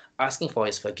Allah, asking for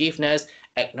His forgiveness,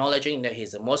 acknowledging that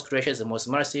He's the most gracious, the most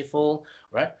merciful,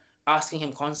 right? Asking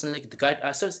Him constantly to guide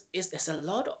us. So there's a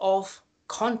lot of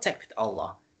contact with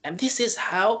Allah, and this is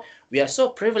how we are so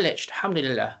privileged,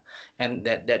 alhamdulillah, and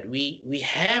that we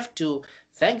have to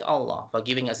thank Allah for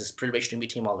giving us this privilege to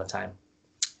meet Him all the time.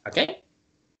 Okay.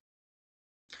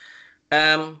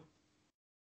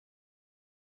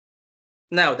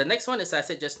 Now the next one, as I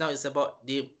said just now, is about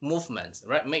the movements,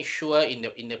 right? Make sure in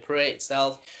the prayer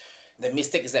itself, the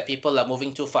mistake is that people are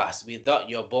moving too fast without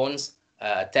your bones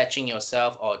attaching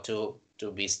yourself, or to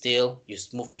be still. You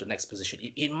move to the next position.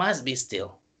 It must be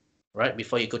still, right,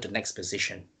 before you go to the next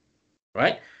position,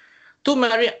 right? Too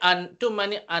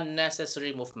many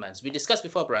unnecessary movements. We discussed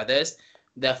before, brothers,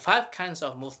 there are 5 kinds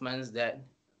of movements that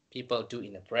people do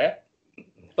in a prayer.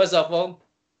 First of all,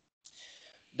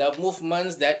 the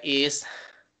movements that is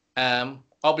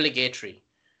obligatory.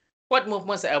 What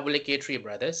movements are obligatory,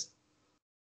 brothers?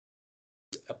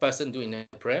 A person doing a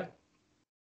prayer.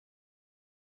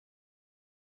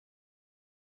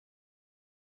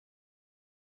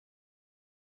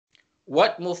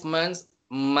 What movements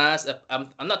must, I'm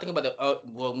not thinking about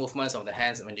the movements of the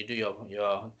hands when you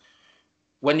do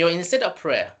when you're in a state of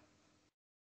prayer,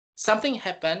 something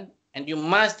happened and you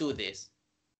must do this.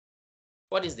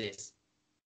 What is this?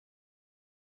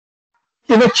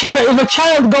 If a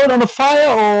child going on a fire,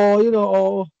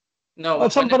 or no,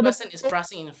 when the person is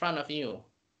passing in front of you,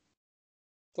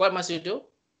 what must you do?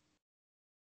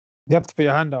 You have to put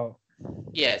your hand out.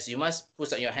 Yes, you must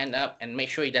put your hand up and make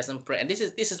sure it doesn't pray. And it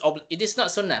is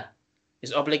not sunnah.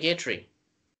 It's obligatory.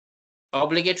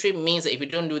 Obligatory means that if you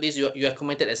don't do this, you have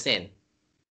committed a sin.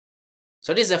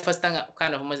 So this is the first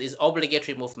kind of movement, is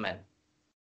obligatory movement,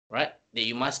 right? That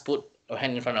you must put your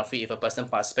hand in front of you if a person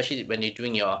passes, especially when you're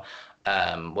doing your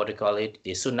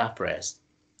the sunnah prayers,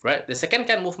 right? The second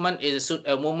kind of movement is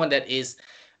a movement that is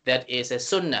a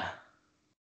sunnah.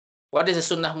 What is a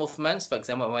sunnah movement? For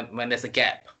example, when there's a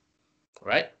gap,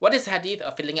 right? What is hadith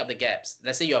of filling up the gaps?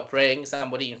 Let's say you're praying,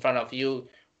 somebody in front of you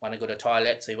want to go to the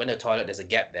toilet, so you went to the toilet, there's a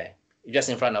gap there, just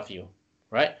in front of you,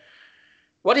 right?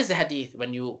 What is the hadith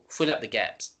when you fill up the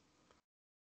gaps?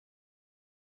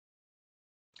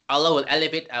 Allah will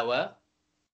elevate our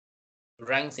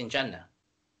ranks in Jannah.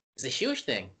 It's a huge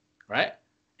thing, right?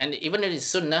 And even if it's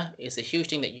sunnah, it's a huge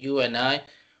thing that you and I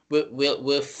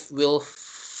will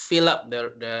fill up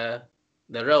the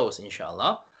rows,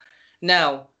 inshallah.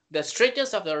 Now, the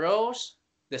straightest of the rows,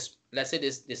 let's say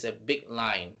this is a big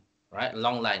line, right?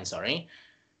 Long line, sorry.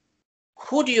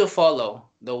 Who do you follow?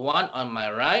 The one on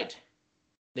my right,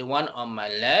 the one on my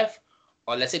left,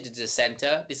 or let's say this is the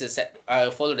center.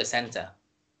 I'll follow the center.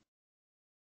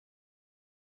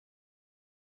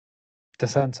 The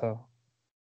center.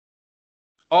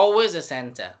 Always the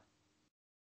center,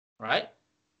 right?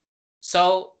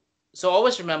 So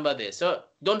always remember this. So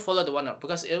don't follow the one up,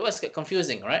 because it always get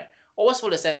confusing, right? Always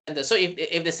follow the center. So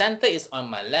if the center is on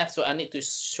my left, so I need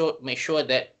to make sure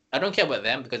that I don't care about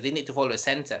them, because they need to follow the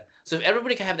center. So if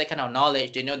everybody can have that kind of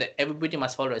knowledge, they know that everybody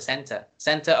must follow the center.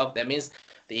 Center of that means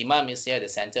the imam is here, the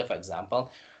center, for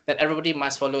example, that everybody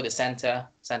must follow the center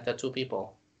 2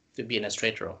 people to be in a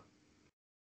straight row.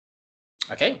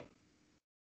 Okay.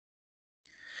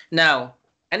 Now,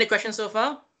 any questions so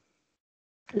far?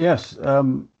 Yes.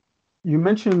 You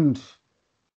mentioned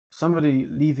somebody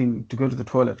leaving to go to the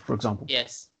toilet, for example.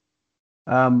 Yes.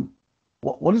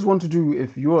 What is one to do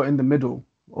if you're in the middle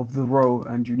of the row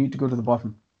and you need to go to the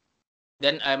bathroom?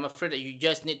 then I'm afraid that you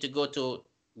just need to go to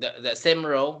the same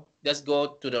row. Just go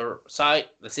to the side.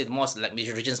 Let's say the mosque, like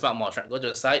the Regent Smart Mosque, right? Go to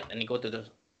the side and you go to the.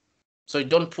 So you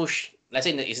don't push. Let's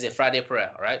say it's a Friday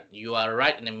prayer, right? You are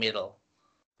right in the middle,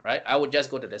 right? I would just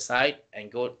go to the side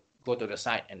and go to the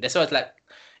side, and that's why it's like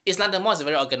Islam the mosque is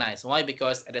very organized. Why?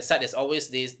 Because at the side there's always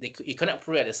this. You cannot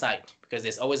pray at the side because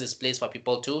there's always this place for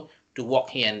people to walk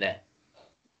here and there.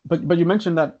 But you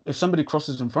mentioned that if somebody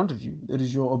crosses in front of you, it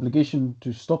is your obligation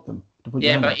to stop them. To put your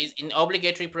Yeah, hand but up. in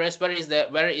obligatory prayers, where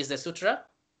is the sutra?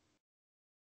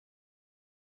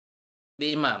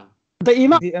 The imam. The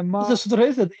imam, The Imam, the sutra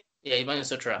is it? Yeah, imam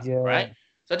sutra, yeah, right?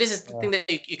 So this is the Yeah. thing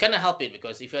that you cannot help it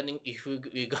because if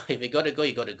you gotta go,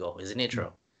 you gotta go, isn't it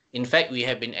true? In fact, we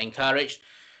have been encouraged,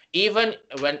 even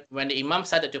when the imam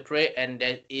started to pray and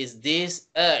there is this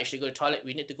urge to go to the toilet,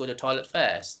 we need to go to the toilet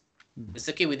first. It's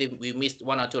okay we missed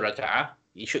 1 or 2 rak'ah.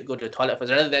 You should go to the toilet first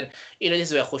rather than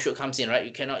this is where khushu comes in, right?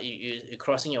 You cannot you're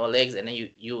crossing your legs and then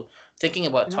you thinking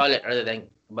about toilet rather than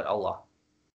about Allah.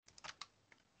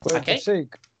 But Okay.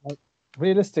 Sheikh, like,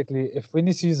 realistically, if we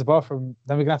need to use the bathroom,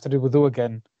 then we're gonna have to do wudu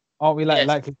again. Aren't we Yes.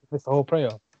 likely to miss the whole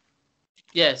prayer?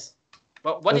 Yes.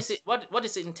 But what is That's- it? What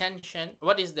is the intention?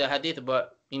 What is the hadith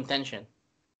about intention?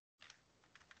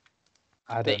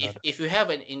 I don't know. If you have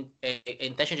an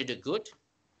intention to do good,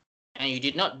 and you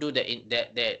did not do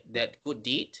that good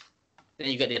deed, then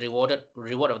you get the reward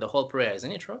of the whole prayer,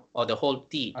 isn't it true? Or the whole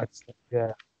deed,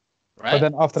 Yeah. right? But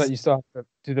then after that, you still have to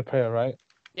do the prayer, right?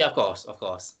 Yeah, of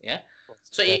course, yeah.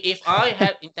 So Yeah. if I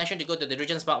had intention to go to the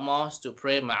Regent's Park Mosque to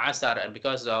pray Ma'asar, and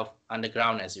because of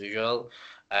underground as usual,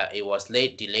 it was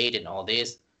late, delayed, and all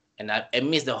this, and I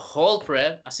missed the whole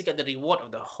prayer, I still get the reward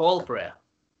of the whole prayer.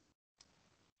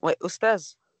 Wait,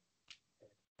 Ustaz,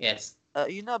 Yes,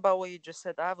 you know about what you just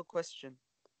said? I have a question.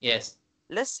 yes,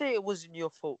 Let's say it wasn't your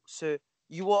fault. So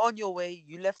you were on your way,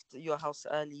 you left your house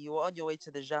early, you were on your way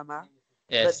to the Jama, but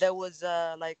yes, there was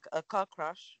like a car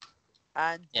crash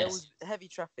and there Yes. was heavy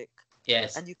traffic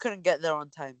yes, and you couldn't get there on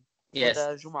time for yes,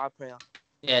 the Jumu'ah prayer.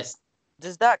 yes.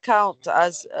 Does that count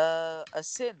as a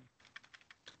sin?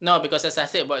 No, because as I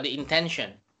said about the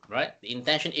intention, right? The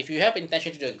intention, if you have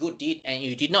intention to do a good deed and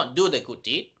you did not do the good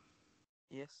deed,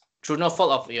 Yes. through no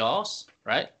fault of yours,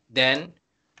 right? Then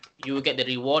you will get the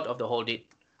reward of the whole deed,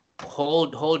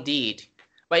 whole deed.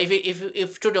 But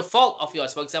if through the fault of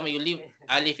yours, for example,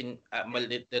 I live in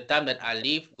the time that I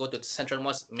leave, go to Central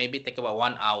Mosque, maybe take about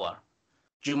 1 hour.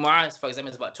 Jumu'ah, for example,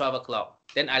 is about 12 o'clock.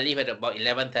 Then I leave at about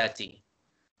 11:30.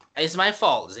 It's my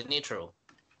fault, isn't it true?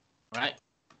 Right?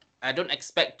 I don't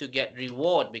expect to get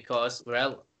reward because,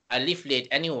 well, I leave late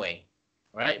anyway,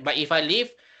 right? But if I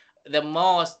leave the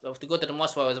mosque, to go to the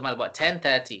mosque for example, about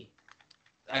 10:30,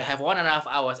 I have 1.5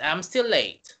 hours, I'm still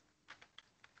late.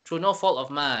 Through no fault of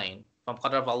mine, from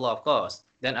qadar of Allah, of course,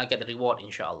 then I get the reward,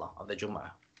 inshallah, of the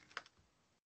Jumu'ah.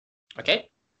 Okay?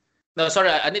 No, sorry,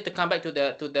 I need to come back to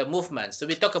the movements. So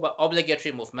we talk about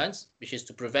obligatory movements, which is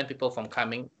to prevent people from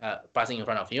passing in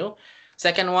front of you.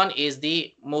 Second one is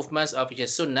the movements of which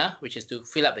is sunnah, which is to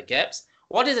fill up the gaps.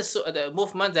 What is the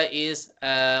movement that is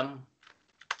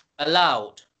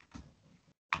allowed?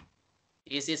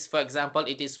 Is for example,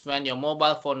 it is when your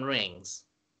mobile phone rings,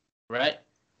 right?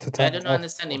 I don't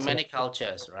understand in many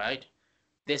cultures, right?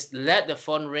 They let the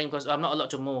phone ring because I'm not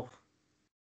allowed to move.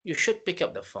 You should pick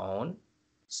up the phone,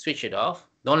 switch it off.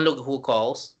 Don't look who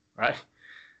calls, right?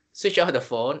 Switch off the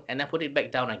phone and then put it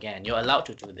back down again. You're allowed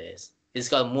to do this. It's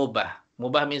called mubah.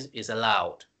 Mubah means is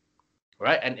allowed,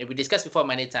 right? And we discussed before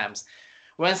many times.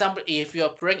 If you're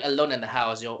praying alone in the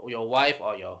house, your wife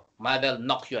or your mother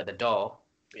knock you at the door,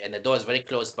 and the door is very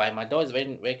close by. My door is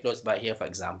very very close by here, for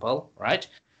example, right?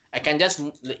 I can just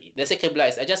let's say Qibla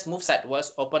is I just move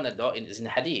sideways, open the door. It's in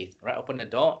hadith, right? Open the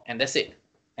door and that's it,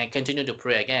 and continue to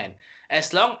pray again.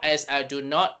 As long as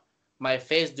my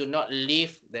face do not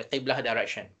leave the Qibla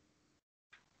direction.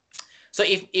 So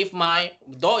if my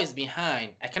door is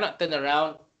behind, I cannot turn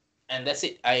around, and that's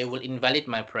it. I will invalid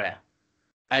my prayer.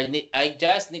 I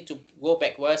just need to go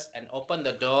backwards and open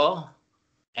the door,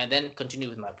 and then continue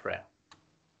with my prayer.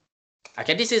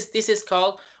 Okay, this is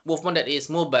called movement that is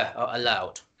mubah or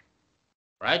allowed,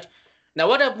 right? Now,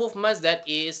 what are movements that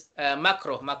is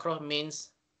makruh? Makruh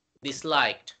means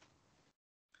disliked.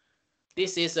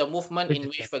 This is a movement in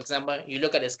which, for example, you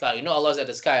look at the sky. You know Allah's at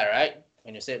the sky, right?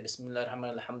 When you say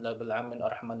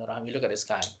Bismillahirrahmanirrahim, you look at the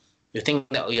sky. You think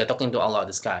that you're talking to Allah,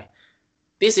 the sky.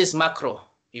 This is makruh.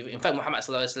 In fact, Muhammad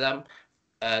SAW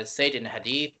said in the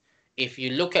hadith, if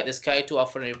you look at the sky too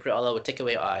often and you pray, Allah will take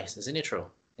away your eyes. Isn't it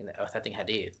true? In the authentic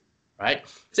hadith, right?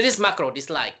 So this is makruh,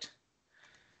 disliked.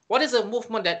 What is a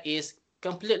movement that is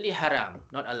completely haram,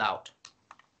 not allowed?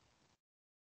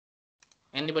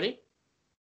 Anybody?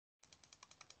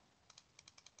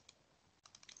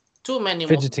 Too many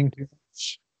Fidgeting too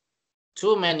much.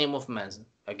 too many movements.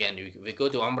 Again, we go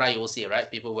to Umrah, you will see, right?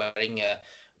 People wearing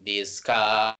the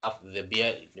scarf, the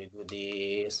beard. You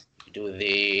do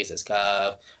this, a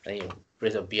scarf, and you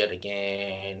raise a beard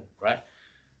again, right?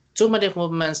 Too many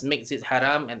movements makes it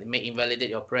haram and may invalidate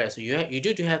your prayer. So you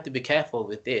do have to be careful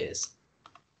with this,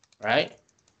 right?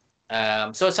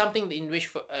 So something in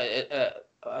which,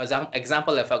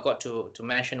 example I forgot to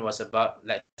mention was about,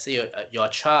 let's say your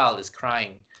child is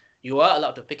crying. You are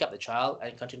allowed to pick up the child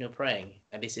and continue praying.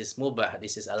 And this is mubah,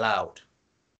 this is allowed.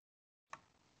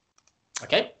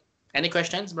 Okay, any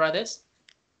questions, brothers?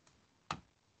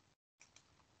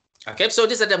 Okay, so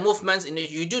these are the movements in which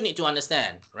you do need to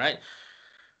understand, right?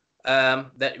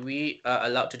 That we are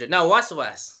allowed to do. Now,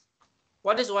 waswas.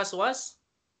 What is waswas?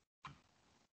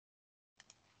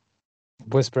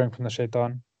 Whispering from the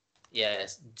shaitan.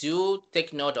 Yes, do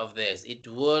take note of this. It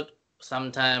would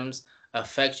sometimes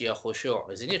affect your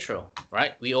khushu'. Isn't it true?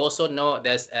 Right? We also know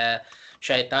there's a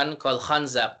shaitan called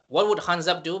Khanzab. What would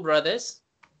Khanzab do, brothers?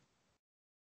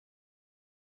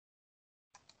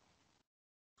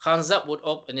 Khanzab would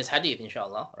open, in his hadith,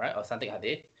 inshallah, right? Authentic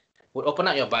hadith, would open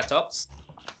up your buttocks.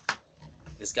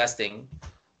 Disgusting.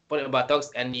 Put your buttocks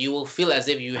and you will feel as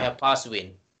if you have passed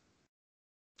wind.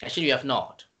 Actually, you have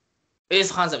not. It is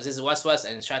Khanzab. This is waswas,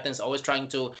 and shaitan is always trying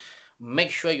to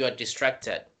make sure you are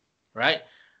distracted, right?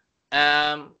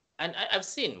 And I've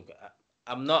seen,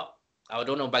 I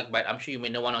don't know back, but I'm sure you may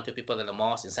know one or two people in the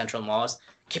mosque, in central mosque,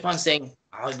 keep on saying,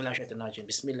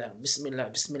 Bismillah, Bismillah,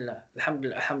 Bismillah,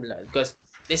 Alhamdulillah, Alhamdulillah, because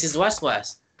this is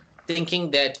waswas,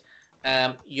 thinking that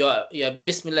your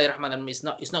Bismillah Rahman Rahim is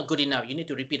not good enough. You need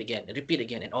to repeat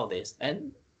again, and all this.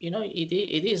 And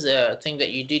it is a thing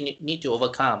that you do need to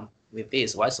overcome with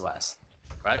this waswas,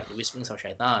 right? The whisperings of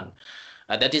shaitan.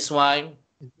 That is why.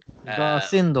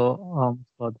 sin though,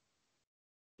 Ustad.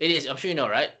 It is. I'm sure you know,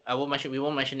 right? We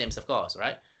won't mention names, of course,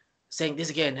 right? Saying this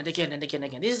again and again and again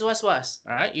and again. This is waswas,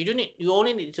 all right? You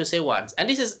only need to say once, and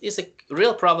this is a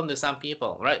real problem to some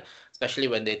people, right? Especially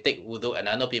when they take wudu, and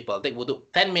I know people take wudu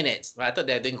 10 minutes. Right? I thought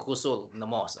they're doing ghusl in the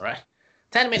mosque, right?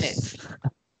 10 minutes,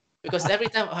 because every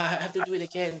time I have to do it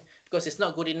again because it's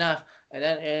not good enough, and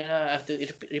then I have to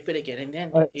repeat again, and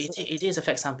then it is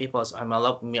affect some people. So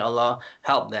may Allah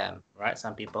help them, right?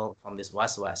 Some people from this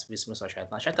waswas, wismus or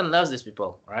shaitan. Shaitan loves these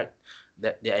people, right?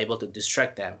 That they are able to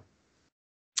distract them.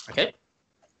 Okay.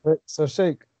 So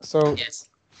Sheikh, so yes.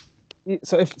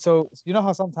 So you know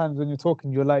how sometimes when you're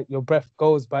talking, you're like your breath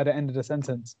goes by the end of the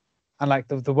sentence, and like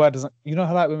the word doesn't. You know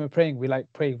how like when we're praying, we like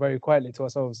pray very quietly to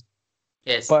ourselves.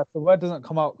 Yes. But if the word doesn't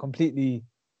come out completely,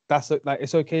 that's like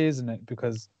it's okay, isn't it?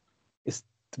 Because it's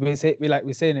we're saying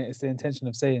it. It's the intention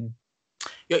of saying.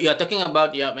 You're talking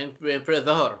about when prayer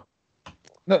dhuhr.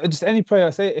 No, just any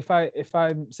prayer. Say if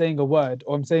I'm saying a word,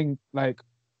 or I'm saying like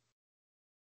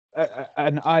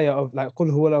an ayah of like Qul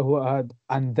huwallahu ahad,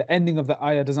 and the ending of the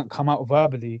ayah doesn't come out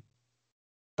verbally,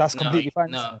 that's completely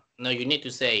fine. No, you need to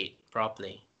say it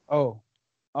properly. Oh,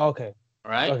 okay.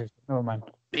 Right. Okay, never mind.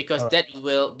 Because that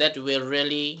will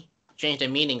really change the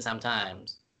meaning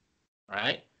sometimes,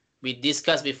 right? We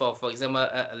discussed before, for example,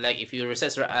 like if you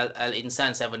recite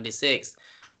Al-Insan 76,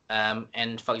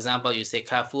 and for example you say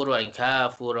kafura and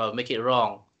kafura, make it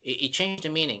wrong, it changed the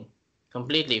meaning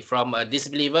completely from a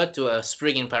disbeliever to a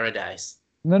spring in paradise.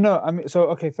 No, I mean, so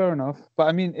okay, fair enough. But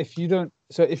I mean, if you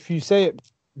say it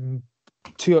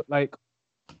to like,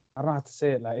 I don't know how to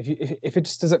say it. Like, if it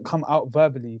just doesn't come out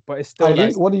verbally, but it's still. I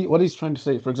think what he's trying to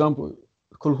say, for example,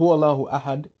 Kul huwallahu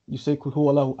ahad, you say Kul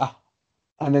huwallahu ah,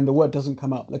 and then the word doesn't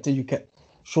come out. Let's say you get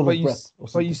short of breath or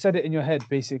something. But you said it in your head,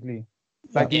 basically.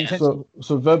 Like the intention.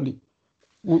 So verbally,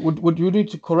 would you need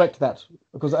to correct that?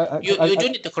 Because you do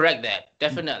need to correct that,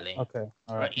 definitely. Okay,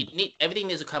 all right. Everything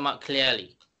needs to come out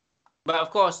clearly. But of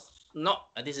course, not.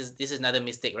 This is another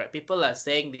mistake, right? People are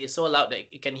saying this so loud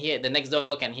that you can hear, the next door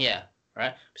can hear.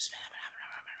 Right?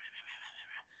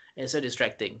 It's so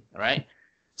distracting, right?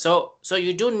 So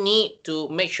you do need to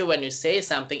make sure when you say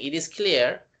something, it is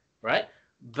clear, right?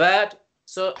 But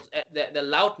so the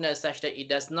loudness such that it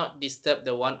does not disturb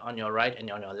the one on your right and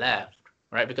on your left,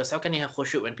 right? Because how can you have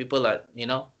khushu when people are,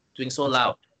 doing so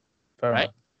loud, right?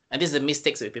 And this is the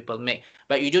mistakes that people make.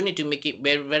 But you do need to make it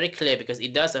very, very clear because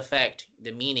it does affect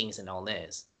the meanings and all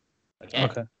this. Okay.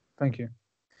 Okay. Thank you.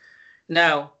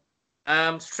 Now,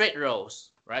 straight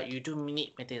rows, right? You do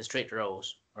need to maintain straight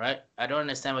rows, right? I don't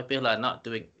understand why people are not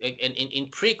doing. In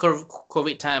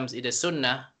pre-COVID times, it is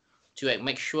sunnah to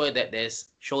make sure that there's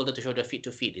shoulder to shoulder, feet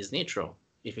to feet is neutral,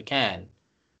 if you can,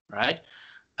 right?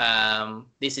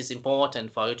 This is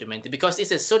important for you to maintain because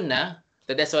it's a sunnah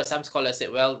that's why some scholars say,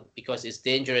 well, because it's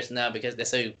dangerous now, because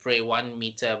that's why you pray 1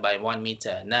 meter by 1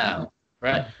 meter now,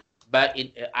 right? But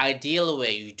in an ideal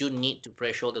way, you do need to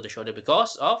pray shoulder to shoulder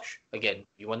because of, again,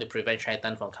 you want to prevent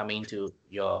shaitan from coming to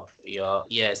your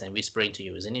ears and whispering to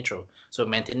you, isn't it true? So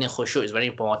maintaining khushu is very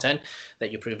important,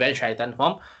 that you prevent shaitan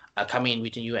from coming in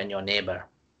between you and your neighbor.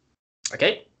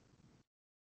 Okay?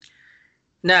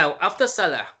 Now, after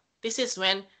salah, this is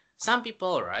when some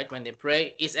people, right, when they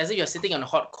pray, it's as if you're sitting on a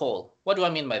hot coal. What do I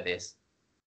mean by this?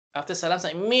 After salah, so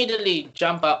immediately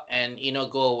jump up and,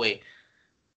 go away.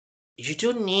 You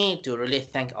do need to really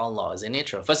thank Allah, isn't it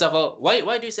true? First of all,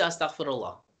 why do you say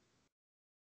astaghfirullah?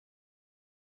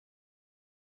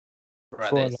 For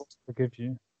Allah to forgive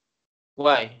you.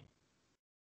 Why?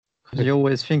 You're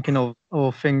always thinking of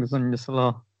all things on your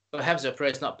salah. Perhaps your prayer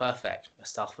is not perfect.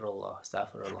 Astaghfirullah,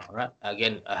 astaghfirullah, right?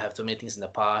 Again, I have too many things in the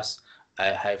past. I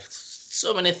have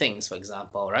so many things, for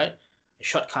example, right?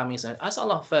 Shortcomings, and ask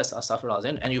Allah first,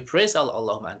 astaghfirullah, and you praise Allah,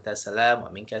 Allahumma anta salam, wa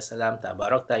minka salam,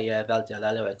 tabarakta ya dhal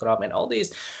jalali wa ikram, and all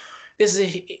these. This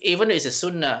is, even though it's a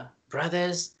sunnah,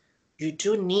 brothers, you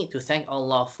do need to thank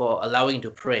Allah for allowing you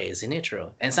to pray, isn't it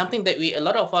true? And something that a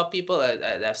lot of our people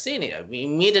have seen it.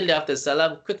 Immediately after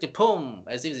salam, quickly, boom,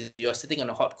 as if you're sitting on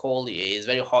a hot coal, it's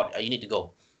very hot, you need to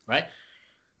go, right?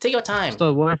 Take your time.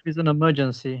 So what if it's an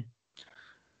emergency?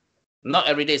 Not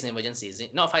every day is an emergency, is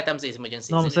it? Not 5 times a day is an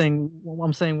emergency. No,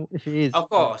 I'm saying if it is.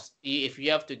 Of course, if you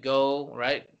have to go,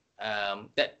 right?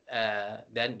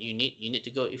 Then you need to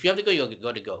go. If you have to go, you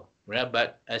got to go, right?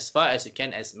 But as far as you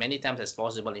can, as many times as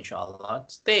possible, inshallah,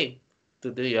 stay to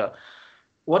do your.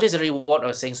 What is the reward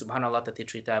of saying Subhanallah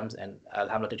 33 times and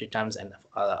Alhamdulillah 33 times and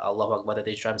Allahu Akbar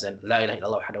 33 times and La ilaha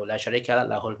illallah wahdahu la sharika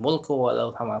lah lahul mulku wa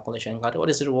lahu al-hamdu wa kulli shay'in qadir? What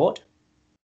is the reward?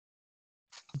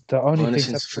 The only Minus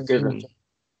thing is forgiven.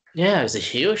 Yeah, it's a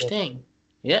huge thing.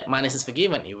 Yeah, minus is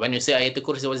forgiven. When you say Ayatul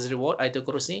Kursi, what is the reward? Ayatul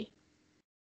Kursi?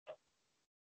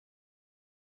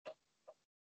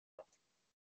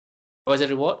 What is the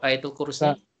reward? Ayatul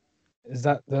Kursi? Is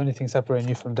that the only thing separating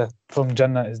you from death, from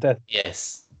Jannah, is death?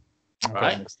 Yes. Okay,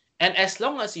 Right? next. And as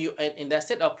long as you in that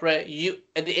state of prayer,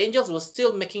 the angels will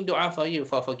still making dua for you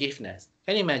for forgiveness.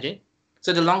 Can you imagine?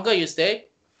 So the longer you stay,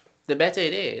 the better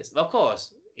it is. Of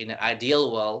course, in an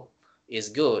ideal world, it's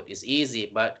good, it's easy,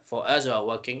 but for us who are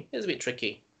working, it's a bit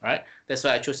tricky, right? That's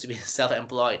why I choose to be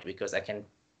self-employed, because I can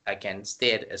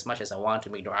stay as much as I want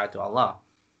to make dua to Allah,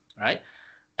 right?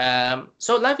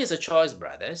 So life is a choice,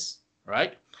 brothers,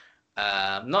 right?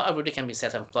 Not everybody can be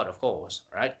self-employed, of course,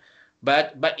 right?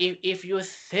 But if you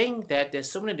think that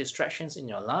there's so many distractions in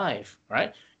your life,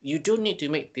 right? You do need to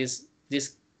make these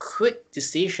quick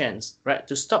decisions, right?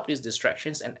 To stop these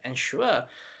distractions and ensure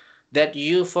that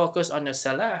you focus on your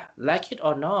salah, like it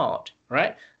or not,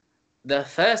 right? The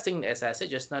first thing, as I said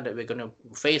just now, that we're going to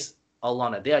face Allah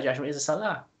on the day of judgment is the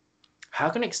salah. How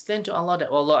can I explain to Allah that,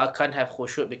 oh, Allah, I can't have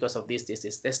khushu' because of this?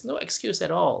 There's no excuse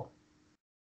at all.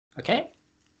 Okay?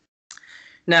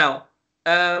 Now,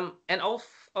 and of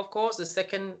course, the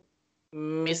second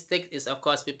mistake is, of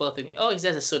course, people think, oh, it's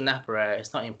just a sunnah prayer.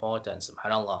 It's not important,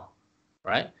 subhanAllah,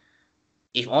 right?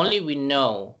 If only we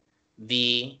know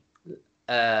the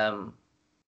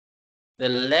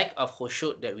lack of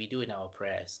khushu' that we do in our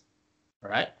prayers,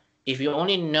 right? If you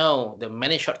only know the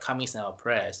many shortcomings in our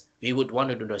prayers, we would want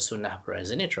to do the sunnah prayers,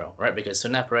 isn't it true? Right? Because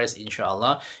sunnah prayers,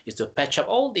 inshallah, is to patch up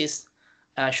all these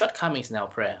shortcomings in our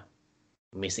prayer.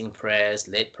 Missing prayers,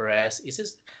 late prayers.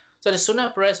 So the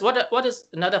sunnah prayers, what is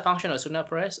another function of sunnah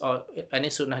prayers or any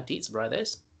sunnah deeds,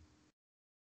 brothers?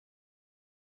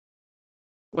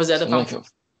 What's the other function?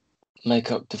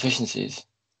 Make up deficiencies.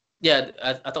 Yeah,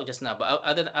 I thought just now. But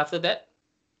after that,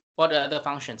 what are the other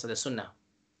functions of the sunnah?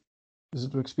 Is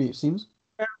it to expiate sins?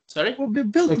 Sorry? Will be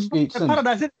built Expiate sins.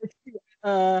 paradise.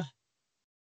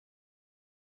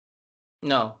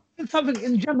 No. Something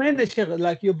in German,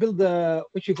 like you build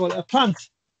what you call a plant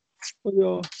for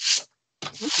your.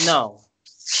 No.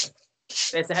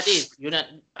 There's a hadith.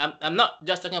 I'm not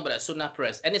just talking about a sunnah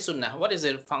prayers. Any sunnah. What is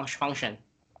the function?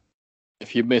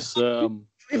 If you miss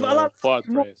If Allah five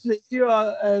prayers. you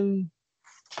are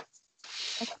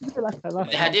The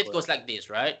hadith goes like this,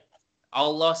 right?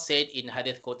 Allah said in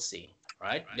Hadith Qudsi,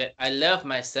 right? That I love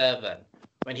my servant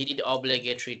when he did the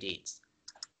obligatory deeds.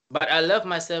 But I love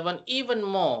my servant even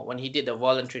more when he did the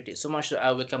voluntary deeds. So much that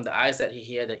I will become the eyes that he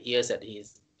hear, the ears that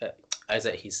eyes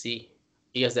that he see,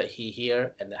 ears that he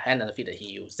hear, and the hand and the feet that he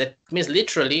use. That means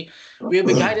literally we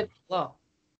will be guided by Allah,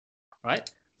 right?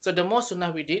 So the more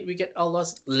sunnah we did, we get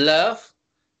Allah's love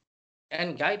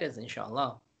and guidance,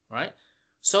 inshallah, right?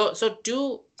 So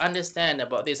do understand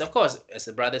about this. Of course, as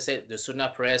the brother said, the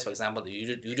sunnah prayers, for example,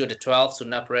 you do the 12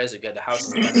 sunnah prayers, you get the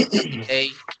house every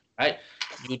day, right?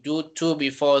 You do 2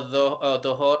 before the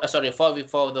Dhuhr, 4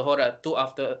 before the Dhuhr, 2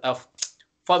 after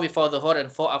 4 before the Dhuhr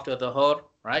and 4 after the Dhuhr,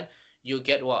 right? You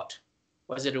get what?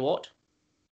 What's the reward?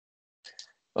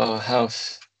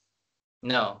 House.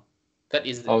 No, that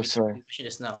is the Sorry.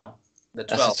 just now. The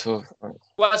 12. That's a 12. Right.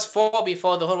 What's 4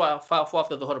 before the Dhuhr? What 4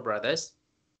 after the Dhuhr, brothers?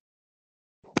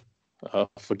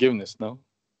 Forgiveness, no?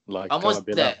 Like Almost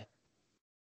Bilal. there.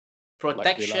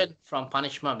 Protection from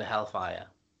punishment of the hellfire.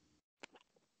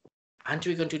 Aren't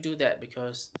we going to do that?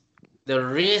 Because the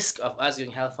risk of us going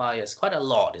hellfire is quite a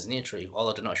lot, isn't it? True,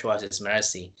 Allah do not show us His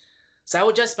mercy. So I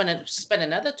would just spend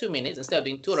another 2 minutes instead of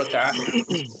doing 2 rak'ah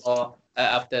or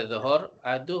after the Dhuhr,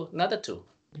 I do another 2,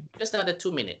 just another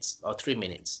 2 minutes or 3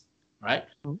 minutes, right?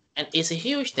 And it's a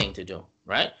huge thing to do,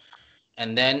 right?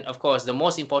 And then, of course, the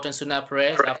most important sunnah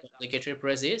prayers after obligatory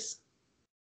prayers is,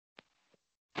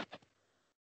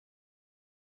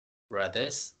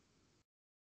 brothers,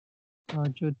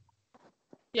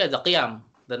 yeah, the qiyam,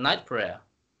 the night prayer,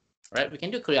 right? We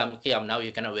can do qiyam now.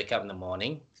 You cannot wake up in the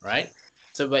morning, right?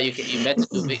 So, but you better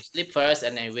do sleep first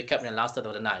and then wake up in the last third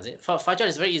of the night. For Fajr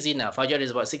is very easy now. Fajr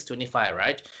is about 6:25,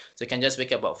 right? So you can just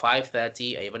wake up about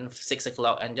 5:30 or even 6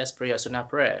 o'clock and just pray your sunnah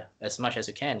prayer as much as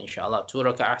you can, inshallah. 2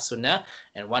 raka'ah sunnah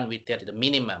and 1 witr, the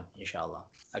minimum, inshallah.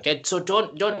 Okay, so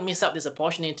don't miss out this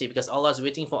opportunity because Allah is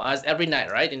waiting for us every night,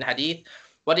 right? In the hadith,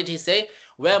 what did He say?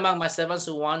 Where among my servants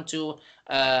who want to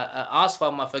ask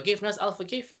for my forgiveness, I'll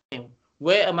forgive him.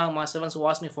 Where among my servants who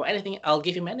ask me for anything, I'll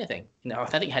give him anything. In the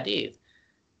authentic hadith.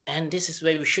 And this is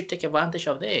where we should take advantage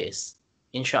of this,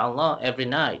 inshallah, every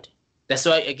night. That's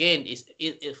why, again,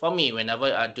 for me,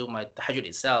 whenever I do my tahajjud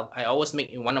itself, I always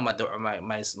make one of my dua,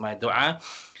 my dua.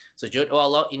 So, oh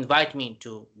Allah, invite me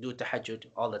to do tahajjud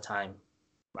all the time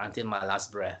until my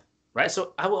last breath, right?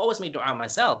 So I will always make dua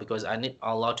myself because I need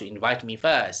Allah to invite me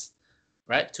first,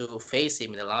 right, to face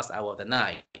Him in the last hour of the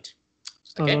night.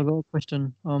 So I got a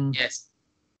question. Yes.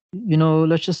 You know,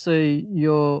 let's just say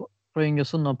you're praying your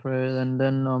sunnah prayer and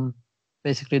then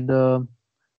basically the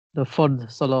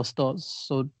Fard Salah starts.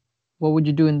 So what would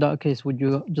you do in that case? Would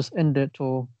you just end it,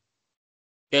 or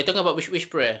You're talking about which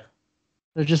prayer?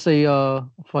 let's just say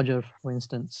Fajr, for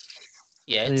instance.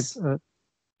 Yes.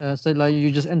 So like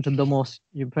you just entered the mosque,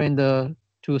 you're praying the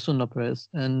 2 sunnah prayers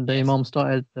and the Imam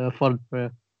started the Fard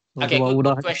prayer. So Okay, good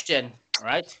question,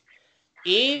 right?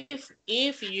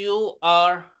 If you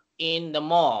are in the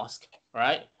mosque,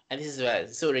 right? And this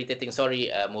is so irritating.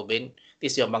 Sorry, Mubin.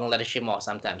 This is your Bangladeshi mosque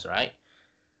sometimes, right?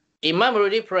 Imam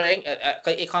already praying.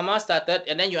 Iqamah started,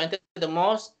 and then you enter the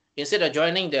mosque. Instead of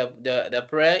joining the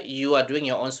prayer, you are doing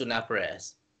your own sunnah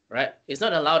prayers, right? It's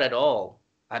not allowed at all.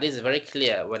 This is very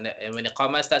clear. When the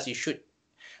Iqamah starts, you should.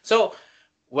 So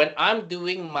when I'm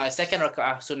doing my second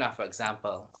rak'ah sunnah, for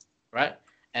example, right?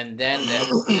 And then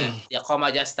the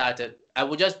Iqamah just started, I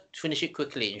will just finish it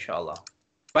quickly, inshallah.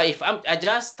 But if I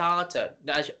just started,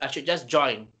 I should just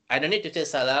join. I don't need to say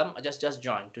salam. I just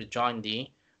join the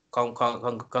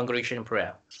congregation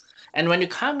prayer. And when you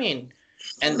come in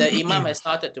and the imam has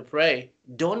started to pray,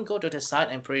 don't go to the side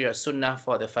and pray your sunnah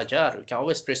for the fajr. You can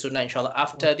always pray sunnah, inshallah,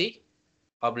 after the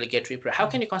obligatory prayer. How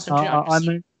can you concentrate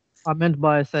on? I meant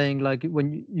by saying like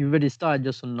when you already started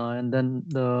your sunnah and then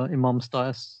the imam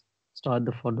started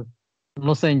the fard. I'm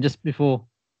not saying just before.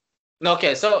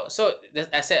 Okay, so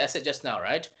I said just now,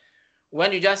 right?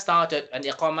 When you just started and the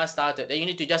iqamah started, then you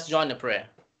need to just join the prayer.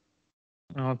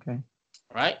 Okay.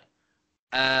 Right?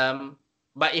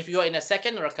 But if you are in a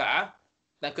second raka'ah,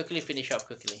 then quickly finish up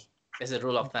quickly. That's a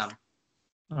rule of thumb.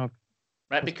 Okay.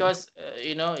 Right? Because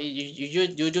you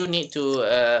do need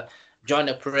to join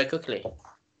the prayer quickly.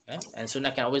 Okay? And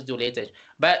sunnah can always do later.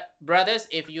 But brothers,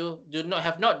 if you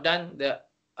have not done the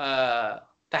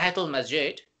Tahiyatul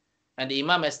Masjid, and the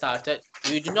imam has started,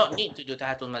 you do not need to do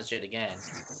Tahiyatul Masjid again.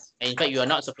 And in fact, you are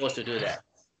not supposed to do that.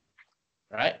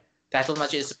 Right? Tahiyatul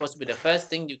Masjid is supposed to be the first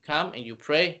thing you come and you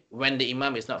pray when the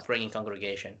imam is not praying in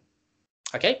congregation.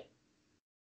 Okay?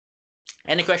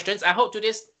 Any questions? I hope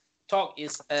today's talk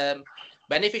is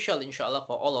beneficial, inshallah,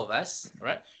 for all of us,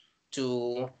 right?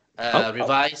 To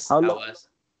revise our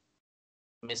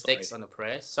mistakes on the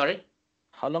prayers. Sorry?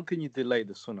 How long can you delay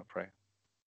the sunnah prayer?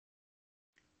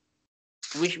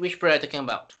 Which prayer are you talking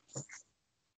about?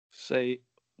 Say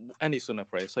any sunnah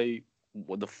prayer. Say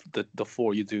the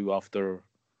 4 you do after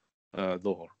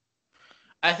Dhuhr.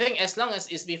 I think as long as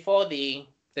it's before the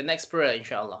next prayer,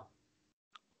 inshallah.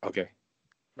 Okay.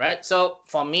 Right. So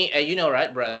for me, you know,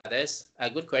 right, brothers, a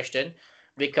good question,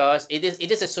 because it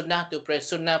is a sunnah to pray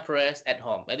sunnah prayers at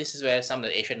home. And this is where some of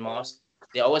the Asian mosques,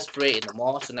 they always pray in the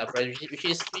mosque sunnah prayers, which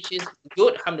is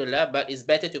good, alhamdulillah, but it's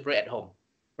better to pray at home.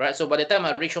 Right. So by the time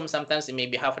I reach home, sometimes it may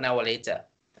be half an hour later.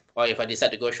 or if I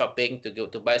decide to go shopping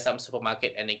to buy some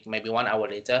supermarket and it maybe 1 hour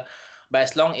later, but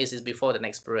as long as it's before the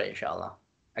next prayer, inshallah,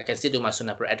 I can still do my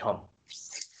sunnah prayer at home.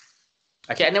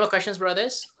 Okay, any more questions,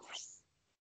 brothers?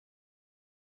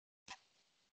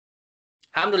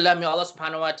 Alhamdulillah, may Allah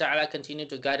subhanahu wa ta'ala continue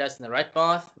to guide us in the right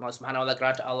path. May Allah subhanahu wa ta'ala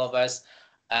grant all of us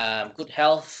good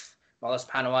health. May Allah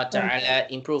subhanahu wa ta'ala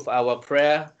improve our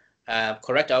prayer,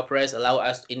 correct our prayers, allow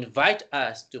us, invite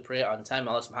us to pray on time.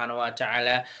 May Allah subhanahu wa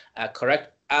ta'ala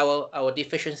correct our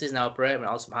deficiencies in our prayer. May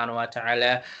Allah subhanahu wa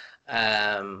ta'ala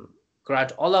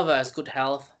grant all of us good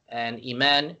health and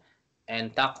iman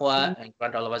and taqwa, and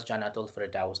grant all of us Jannatul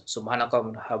Firdaus. Subhanaka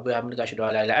wa bihamdika asyhadu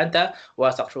an la ilaha illa anta wa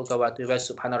astaghfiruka wa atubu ilaik.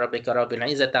 Subhana rabbika rabbil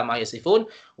izzati amma yasifun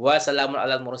wa salamun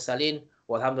alal mursalin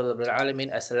walhamdulillahi rabbil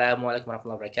alamin. Assalamu alaikum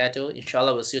warahmatullahi wabarakatuh.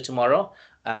 Inshallah, we'll see you tomorrow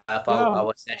for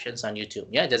our sessions on YouTube.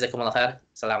 Yeah, jazakumullah khair.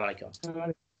 Assalamu alaikum.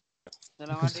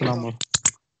 Assalamu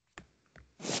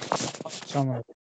alaikum.